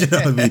 You know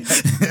what I mean?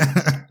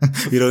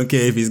 We don't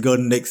care if he's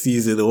gone next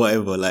season or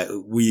whatever. Like,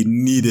 we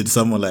needed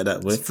someone like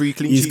that. It's 3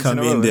 clean sheets. He's come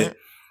in there. Right?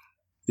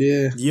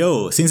 Yeah.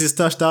 Yo, since his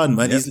touchdown,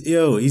 man,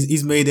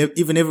 he's made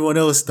even everyone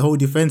else, the whole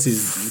defense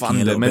is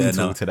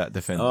fundamental to that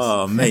defense.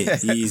 Oh, mate,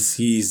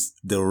 he's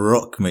the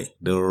rock, mate.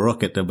 The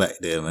rock at the back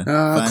there, man.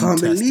 I can't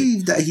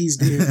believe that he's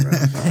there, bro.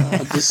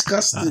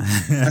 Disgusted.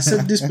 I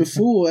said this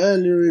before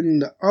earlier in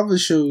the other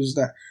shows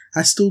that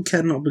I still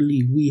cannot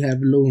believe we have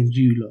loaned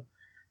you,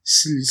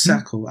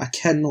 Sacco. I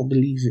cannot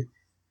believe it.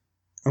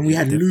 And we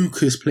had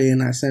Lucas playing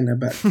that centre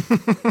back.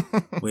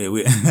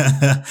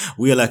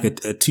 We are like a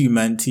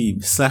 2-man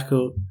team.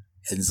 Sacco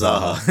and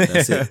Zaha.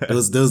 That's it.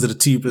 Those are the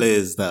 2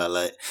 players that are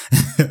like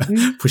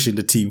pushing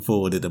the team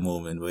forward at the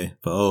moment, boy.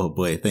 But oh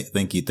boy,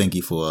 thank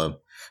you for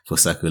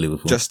Sacco,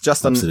 Liverpool. Just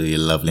absolutely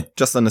lovely.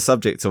 Just on the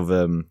subject of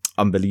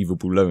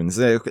unbelievable loans,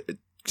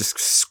 just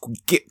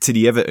skip to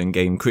the Everton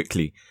game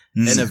quickly.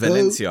 Enner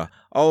Valencia.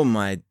 Oh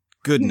my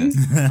goodness.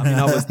 I mean,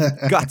 I was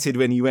gutted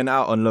when he went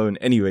out on loan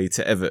anyway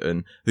to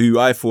Everton, who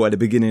I thought at the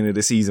beginning of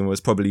the season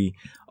was probably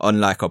on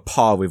like a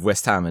par with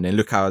West Ham, and then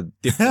look how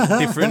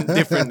different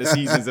the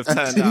seasons have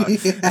turned out.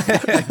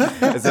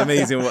 It's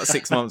amazing what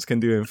 6 months can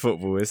do in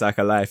football. It's like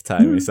a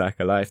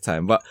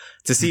lifetime. But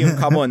to see him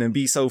come on and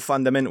be so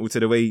fundamental to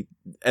the way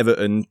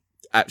Everton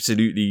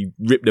absolutely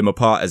ripped them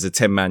apart as a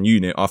 10-man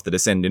unit after the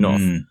sending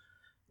off, and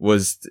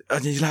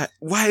you're like,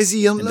 why is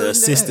he on loan? The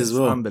assist as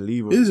well.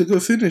 Unbelievable. It was a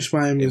good finish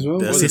by him as well.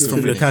 The assist from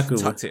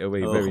Lukaku. Tucked it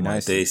away very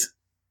nicely.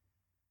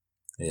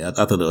 Yeah,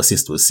 I thought the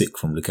assist was sick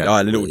from Lukaku. Oh,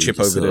 a little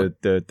chip over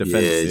the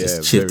defence. Yeah,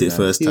 just chipped it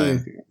first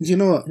time. Yeah. You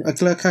know what?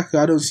 Lukaku,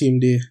 I don't see him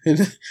there.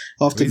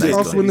 After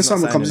when the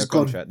summer comes, he's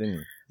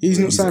gone. He's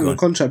not signing a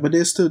contract, but I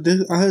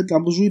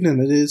was reading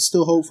that there's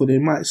still hopeful they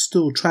might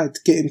still try to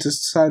get him to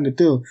sign the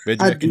deal.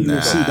 I do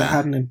not see that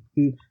happening.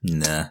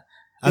 Nah.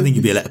 I think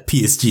he'd be like a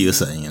PSG or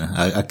something, you know.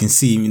 I can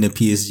see him in a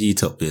PSG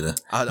top, you know.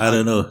 I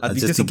don't know. I'd be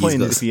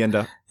disappointed if he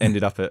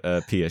ended up at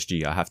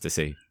PSG, I have to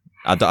say.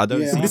 I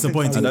don't see him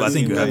disappointed, but I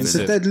think it's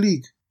a dead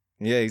league.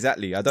 Yeah,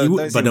 exactly. I don't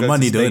but the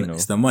money, though,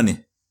 it's the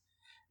money.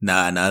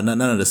 Nah, none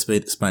of the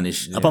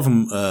Spanish. Yeah. Apart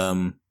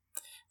from,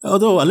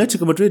 although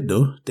Atletico Madrid,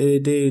 though,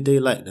 they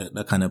like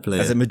that kind of player.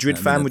 As a Madrid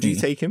fan, would you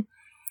take him?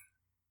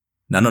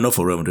 No, not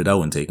for Real Madrid. I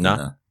wouldn't take him.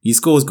 Nah. He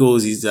scores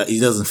goals. He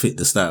doesn't fit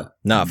the style.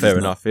 Nah, fair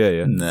enough.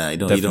 Yeah. Nah, he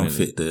don't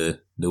fit the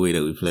way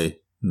that we play.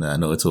 Nah,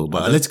 not at all.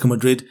 But Atletico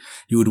Madrid,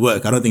 he would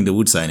work. I don't think they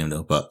would sign him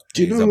though. But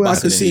do you know where I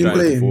could see him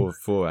playing?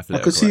 I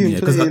could see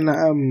him playing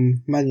at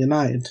Man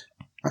United.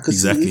 I could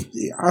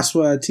see. I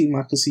swear, a team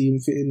I could see him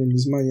fitting in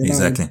is Man United.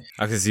 Exactly.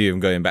 I could see him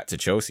going back to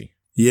Chelsea.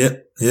 Yeah,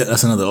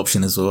 that's another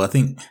option as well. I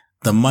think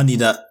the money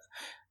that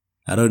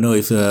I don't know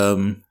if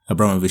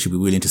Abramovich would be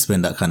willing to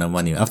spend that kind of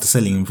money after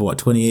selling him for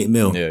 28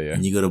 mil. Yeah.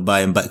 And you got to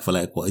buy him back for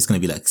it's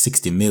going to be like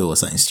 60 mil or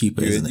something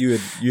stupid, isn't it?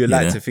 You would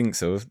like to think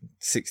so.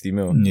 60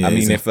 mil. Yeah, I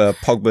mean, if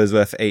Pogba's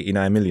worth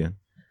 89 million,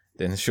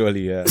 then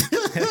surely. I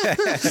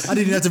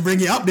didn't have to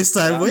bring it up this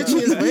time. Wait,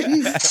 cheers, mate.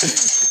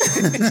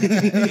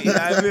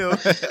 89 mil.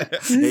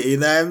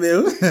 89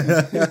 mil.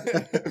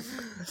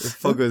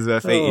 If Pogba's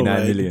worth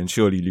 89 million,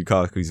 surely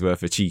Lukaku's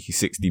worth a cheeky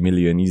 60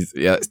 million. He's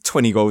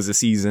 20 goals a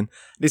season.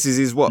 This is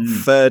his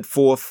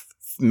fourth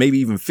maybe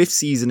even 5th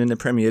season in the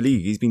Premier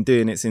League. He's been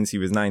doing it since he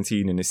was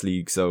 19 in this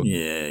league. So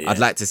I'd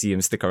like to see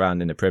him stick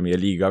around in the Premier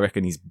League. I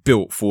reckon he's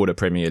built for the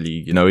Premier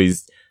League. You know,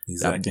 he's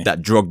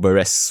that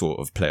Drogba-esque sort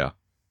of player.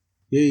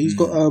 Yeah, he's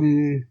got,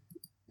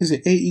 is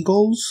it 80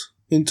 goals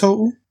in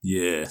total?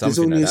 Yeah. There's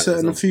only a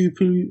certain few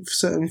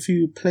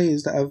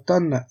players that have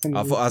done that.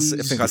 I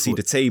think I see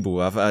the table.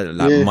 I've had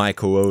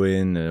Michael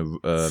Owen,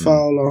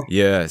 Fowler.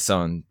 Yeah,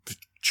 some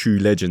true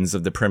legends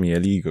of the Premier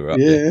League are up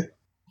there.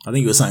 I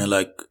think it was something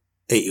like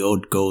 80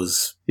 odd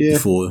goals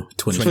before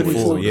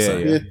 2024.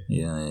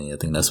 Yeah, I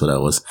think that's what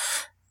that was.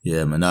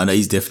 Yeah, man. No,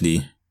 he's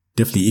definitely,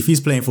 if he's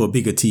playing for a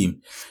bigger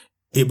team,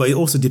 but it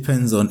also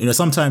depends on,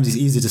 sometimes it's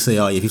easy to say,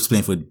 if he's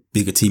playing for a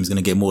bigger team, he's going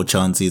to get more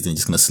chances and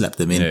just going to slap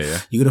them in. Yeah.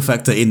 You got to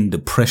factor in the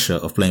pressure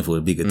of playing for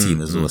a bigger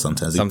team as well.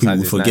 Sometimes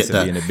people forget nice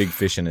that. Being a big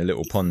fish in a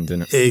little pond,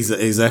 isn't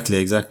it?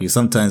 Exactly.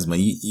 Sometimes, man,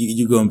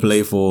 you go and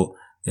play for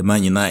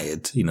Man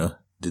United,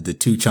 the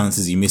 2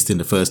 chances you missed in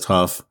the first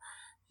half,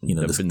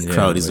 the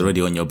crowd is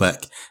already on your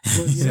back.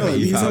 Well,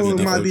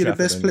 it might be the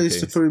best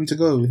place for him to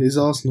go is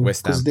Arsenal,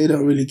 because they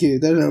don't really care.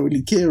 They don't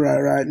really care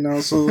right now.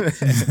 So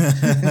because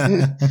I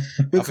think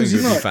it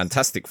would be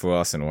fantastic for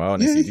Arsenal. I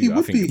honestly do.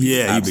 I think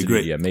he'd be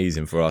great,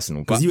 amazing for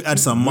Arsenal. Because you add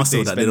some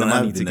muscle that they don't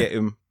have to get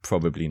him.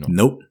 Probably not.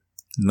 Nope.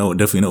 No,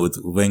 definitely not with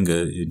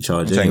Wenger in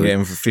charge. Try and get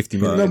him for 50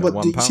 million. No,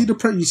 but you see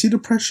the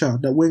pressure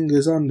that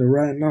Wenger's under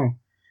right now.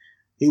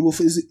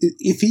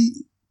 If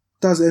he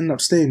does end up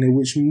staying there,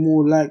 which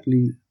more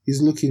likely is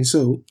looking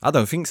so. I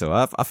don't think so.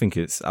 I think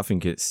it's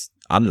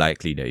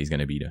unlikely that he's going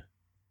to be there.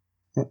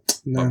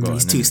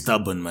 He's too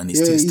stubborn, man. He's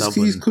too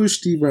stubborn. He's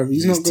cushy, bro.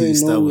 He's not going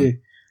nowhere.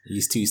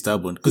 He's too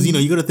stubborn. Because,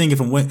 you got to think it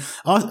from when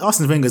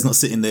Arsene Wenger's not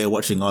sitting there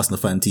watching Arsenal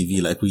fan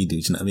TV like we do.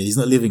 You know what I mean? He's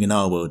not living in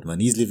our world,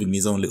 man. He's living in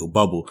his own little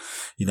bubble.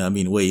 You know what I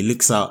mean? Where he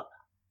looks out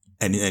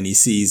and he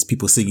sees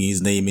people singing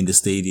his name in the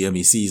stadium.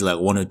 He sees like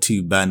 1 or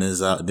 2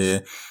 banners out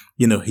there.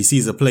 He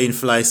sees a plane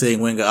fly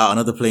saying Wenger out,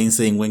 another plane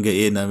saying Wenger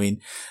in. I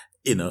mean,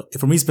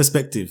 from his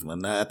perspective,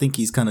 man, I think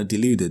he's kind of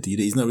deluded.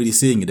 He's not really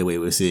seeing it the way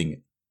we're seeing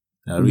it.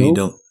 I really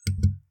don't.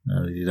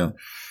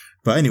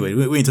 But anyway,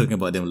 we ain't talking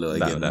about them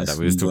again.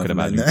 We was talking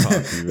about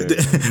Lukaku.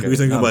 We were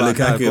talking about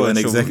Lukaku and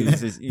exactly.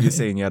 You're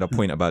saying you had a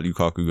point about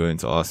Lukaku going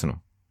to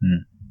Arsenal.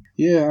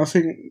 Yeah, I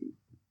think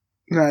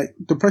like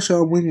the pressure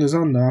on Wenger's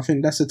under, I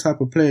think that's the type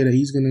of player that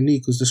he's going to need,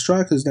 because the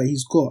strikers that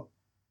he's got,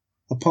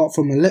 apart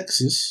from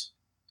Alexis,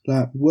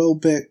 like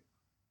Welbeck,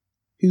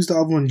 who's the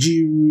other one?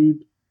 Giroud,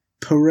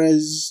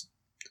 Perez,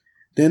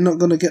 they're not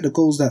going to get the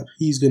goals that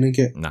he's going to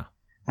get. Nah.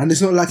 And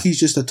it's not like he's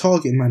just a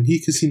target man. He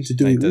can seem to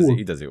do it all.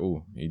 He does it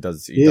all. He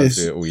does do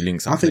it all. He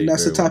links up. I think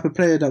that's the type of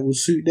player that will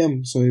suit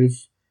them. So if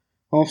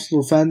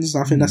Arsenal fans,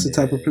 I think that's the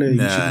type of player you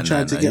should be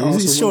trying to get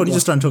Arsenal. Sure, he's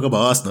just trying to talk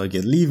about Arsenal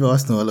again. Leave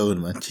Arsenal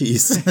alone, man.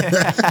 Jeez.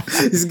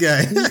 This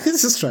guy,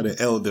 he's just trying to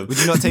eld them. Would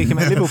you not take him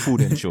at Liverpool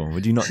then, Sean?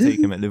 Would you not take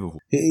him at Liverpool?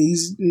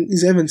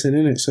 He's Everton,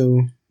 innit?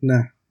 So,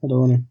 nah. I don't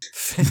want him.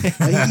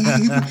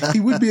 He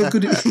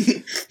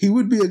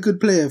would be a good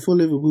player for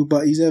Liverpool,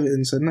 but he's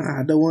Everton, so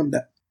nah, I don't want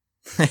that.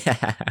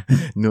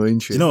 No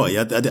interest. You know what?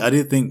 I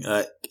did think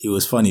it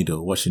was funny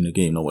though, watching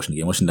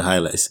the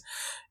highlights.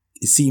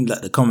 It seemed like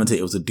the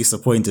commentator was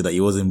disappointed that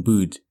he wasn't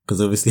booed, because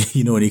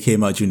obviously, when he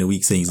came out during the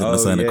week saying he's not going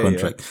to sign a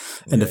contract,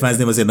 and the fans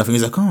never said nothing.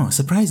 He's like, "Oh,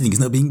 surprising, he's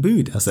not being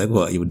booed." I was like,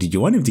 "What? Did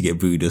you want him to get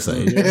booed or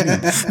something?" They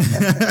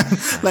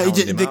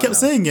kept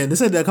saying it. They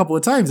said it a couple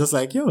of times. I was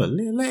like, "Yo,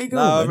 let it go."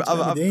 No,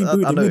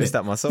 I noticed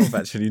that myself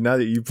actually. Now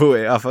that you brought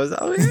it up, I was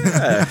like, "Oh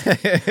yeah,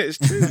 it's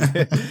true."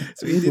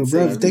 So you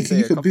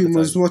can boo him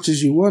as much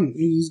as you want.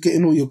 He's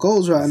getting all your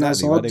goals right now,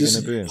 so I'll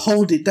just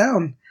hold it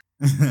down.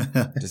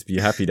 Just be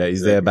happy that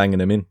he's there banging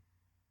them in.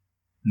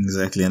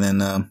 Exactly. And then,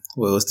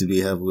 what else did we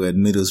have? We had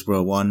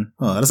Middlesbrough won.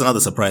 Oh, that's another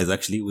surprise,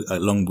 actually,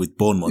 along with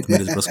Bournemouth.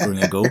 Middlesbrough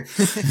scoring a goal.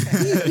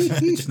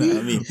 You know what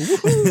I mean?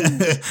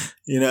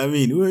 You know what I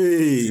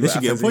mean? They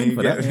should get a point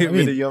for that. Get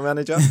rid of your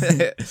manager.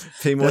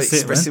 Play more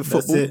expressive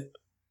football.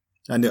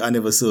 I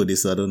never saw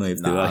this, so I don't know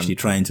if they were actually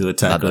trying to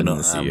attack or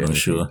not. I'm not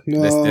sure.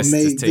 No,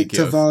 mate,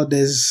 Victor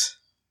Valdez,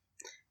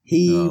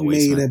 he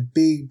made a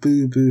big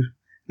boo-boo.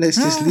 Let's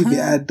just leave it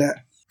at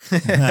that.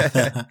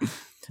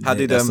 How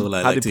did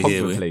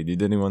Pogba play?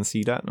 Did anyone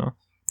see that? No,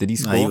 did he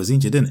score? He was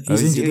injured, didn't he?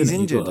 He's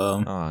injured.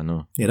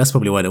 No. Yeah, that's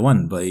probably why they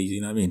won. But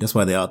you know what I mean. That's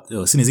why they are.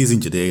 As soon as he's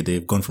injured,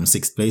 they've gone from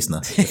 6th place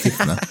now to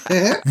 5th now.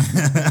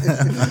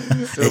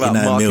 It's all about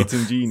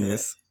marketing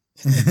genius.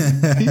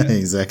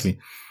 Exactly.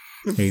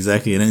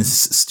 And then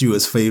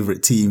Stuart's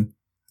favourite team,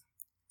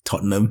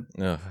 Tottenham.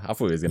 No, I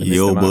thought he was going to miss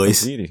them boys.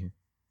 Completely.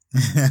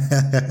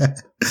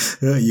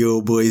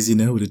 Your boys,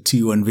 with a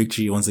 2-1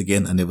 victory once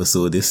again. I never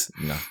saw this.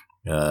 No.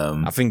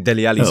 I think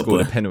Dele Alli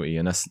scored a penalty,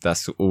 and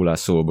that's all I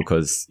saw,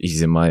 because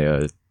he's in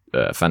my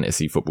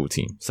fantasy football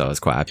team, so I was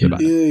quite happy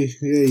about that. Yeah,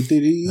 he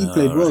did. He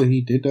played well.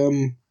 He did.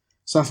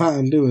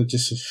 Southampton, they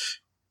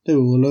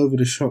were all over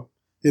the shop.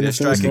 In the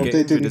striker get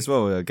injured as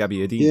well.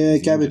 Gabbiadini. Yeah,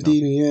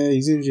 Gabbiadini. Yeah,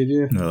 he's injured.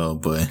 Yeah. Oh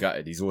boy.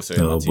 Gutted. He's also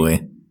in our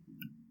team.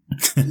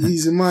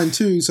 He's in mine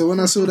too. So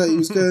when I saw that he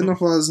was going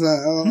off, I was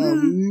like, oh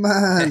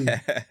man.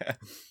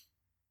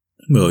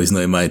 Well, he's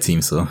not in my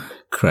team, so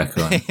crack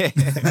on.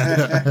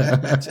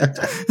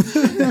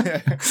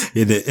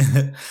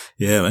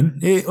 Yeah, man.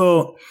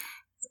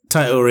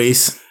 Title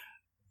race.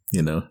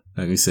 You know,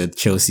 like we said,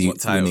 Chelsea what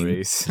title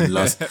race?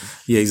 Last.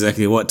 Yeah,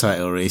 exactly. What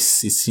title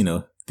race? It's,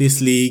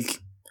 this league,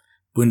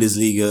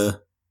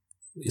 Bundesliga,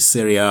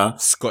 Serie A,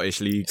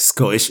 Scottish League,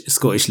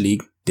 Scottish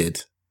League,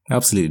 dead.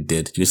 Absolutely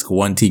dead. Just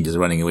one team just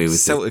running away with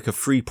Celtic are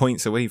 3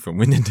 points away from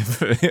winning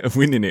it. You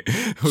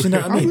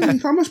know what I mean?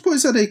 How much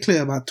points are they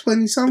clear? About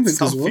 20 something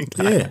as well.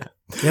 Yeah.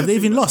 Have they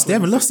even lost? They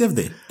haven't lost, have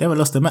they? They haven't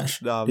lost the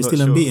match. No, they're still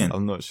unbeaten.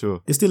 I'm not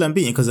sure. They're still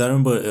unbeaten because I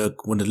remember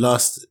when the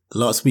last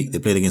week they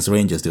played against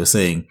Rangers, they were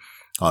saying,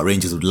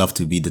 Rangers would love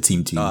to be the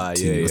team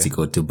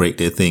to break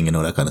their thing and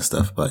all that kind of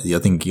stuff. But I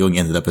think he only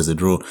ended up as a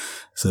draw.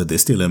 So they're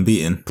still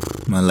unbeaten.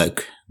 Man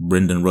like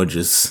Brendan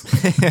Rodgers.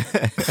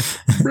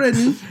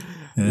 Brendan.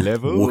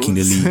 Levels. Walking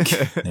the league.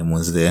 Them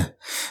ones there.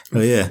 Oh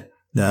yeah.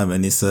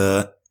 And it's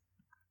a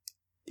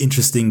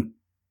interesting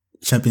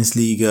Champions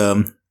League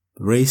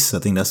race. I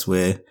think that's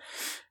where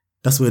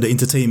the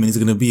entertainment is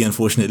going to be,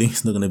 unfortunately.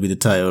 It's not going to be the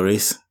title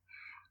race.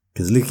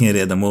 Because looking at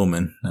it at the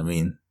moment, I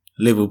mean,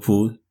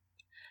 Liverpool,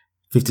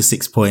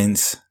 56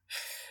 points,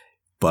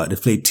 but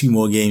they've played 2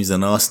 more games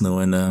than Arsenal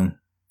and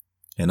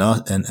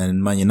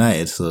Man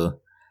United, so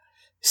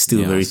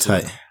still very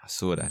tight. I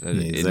saw that.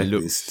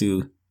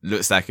 It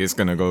looks like it's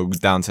going to go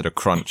down to the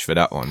crunch for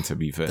that one, to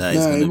be fair.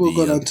 It will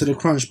go down to the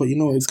crunch, but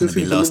it's good for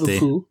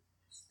Liverpool.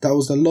 That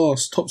was the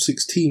last top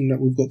 6 team that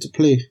we've got to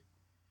play.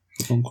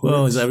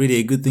 Well, is that really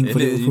a good thing for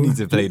Liverpool? You need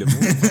to play them all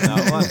for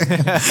that one.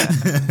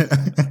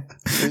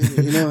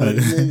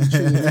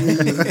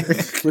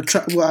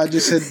 Retract what I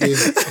just said there.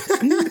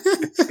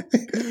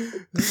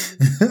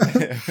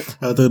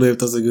 I don't know if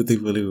that's a good thing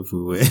for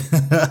Liverpool.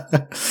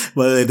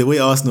 But the way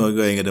Arsenal are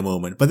going at the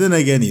moment. But then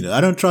again,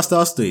 I don't trust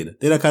Arsenal.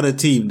 They're the kind of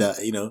team that,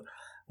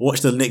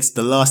 watch the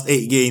last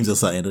 8 games or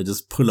something, they'll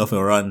just pull off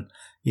a run,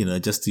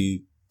 just to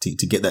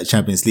get that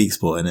Champions League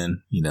spot, and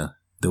then,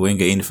 the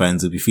Wenger in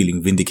fans will be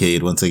feeling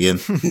vindicated once again.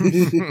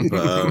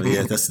 But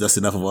yeah, that's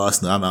enough of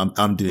Arsenal.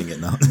 I'm doing it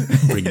now.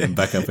 Bringing them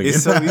back up again.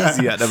 It's so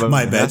easy at the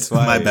moment.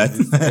 My bad.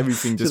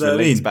 Everything just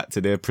relates back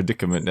to their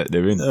predicament that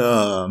they're in.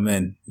 Oh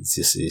man,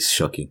 it's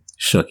shocking.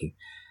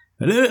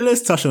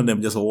 Let's touch on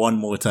them just one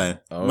more time.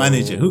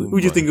 Manager, who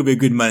do you think would be a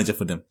good manager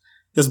for them?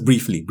 Just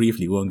briefly,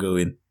 won't go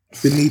in.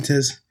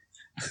 Benitez,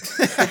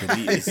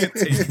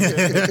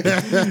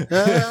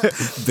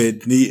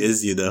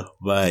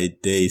 my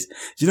days.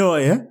 Do you know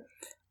what, yeah?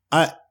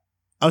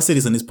 I've said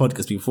this on this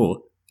podcast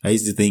before. I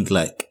used to think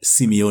like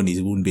Simeone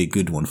wouldn't be a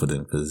good one for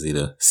them because,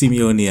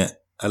 Simeone at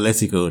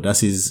Atletico,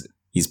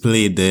 he's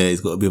played there,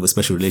 he's got a bit of a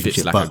special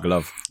relationship. Fits like a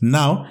glove.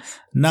 Now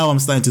I'm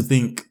starting to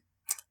think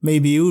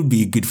maybe it would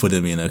be good for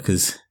them,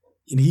 because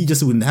he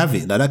just wouldn't have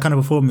it. Like that kind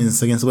of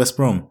performance against West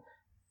Brom.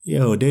 They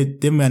will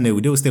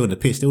stay on the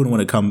pitch. They wouldn't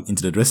want to come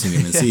into the dressing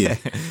room and see it.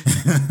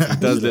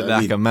 It does look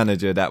like a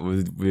manager that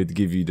would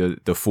give you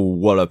the full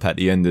wallop at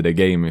the end of the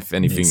game if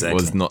anything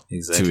was not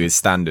to his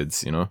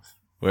standards,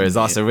 Whereas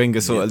Arsene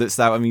Wenger sort of looks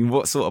like,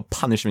 what sort of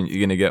punishment you're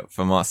going to get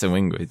from Arsene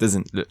Wenger? It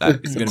doesn't look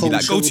like it's going to be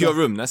like, go to your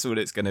room. That's what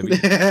it's going to be.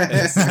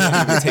 It's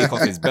going to take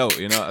off his belt,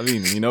 you know what I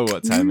mean? You know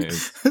what time it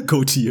is.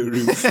 Go to your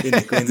room.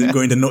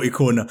 Go in the naughty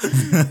corner.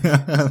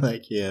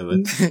 Like, yeah, but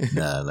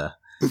nah.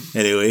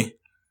 Anyway.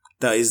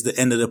 That is the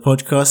end of the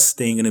podcast.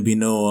 There ain't going to be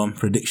no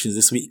predictions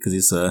this week because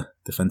it's the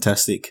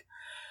fantastic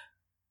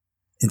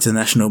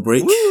international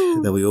break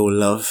that we all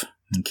love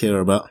and care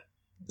about.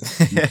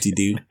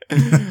 Do.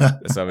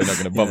 That's why we're not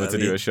going to bother to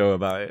do a show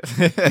about it.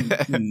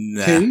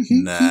 Nah.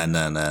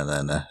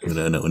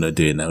 We're not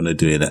doing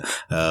that.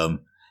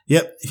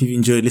 Yep. If you've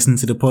enjoyed listening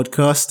to the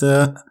podcast,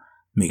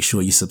 make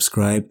sure you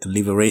subscribe and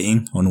leave a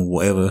rating on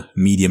whatever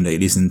medium that you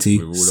listen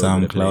to.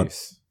 SoundCloud.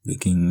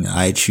 Looking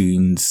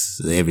iTunes,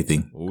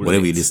 everything,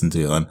 whatever you listen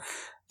to it on,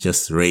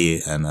 just rate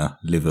it and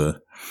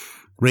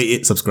rate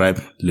it,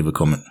 subscribe, leave a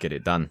comment. Get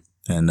it done.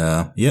 And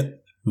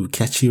we'll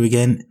catch you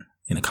again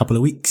in a couple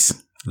of weeks.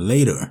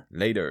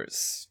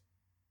 Laters.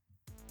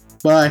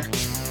 Bye.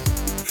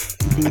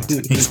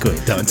 He's going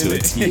down to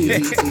it.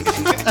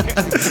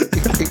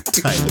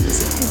 Time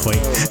is a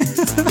point.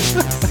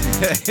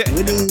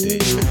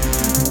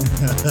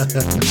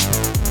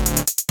 Winning.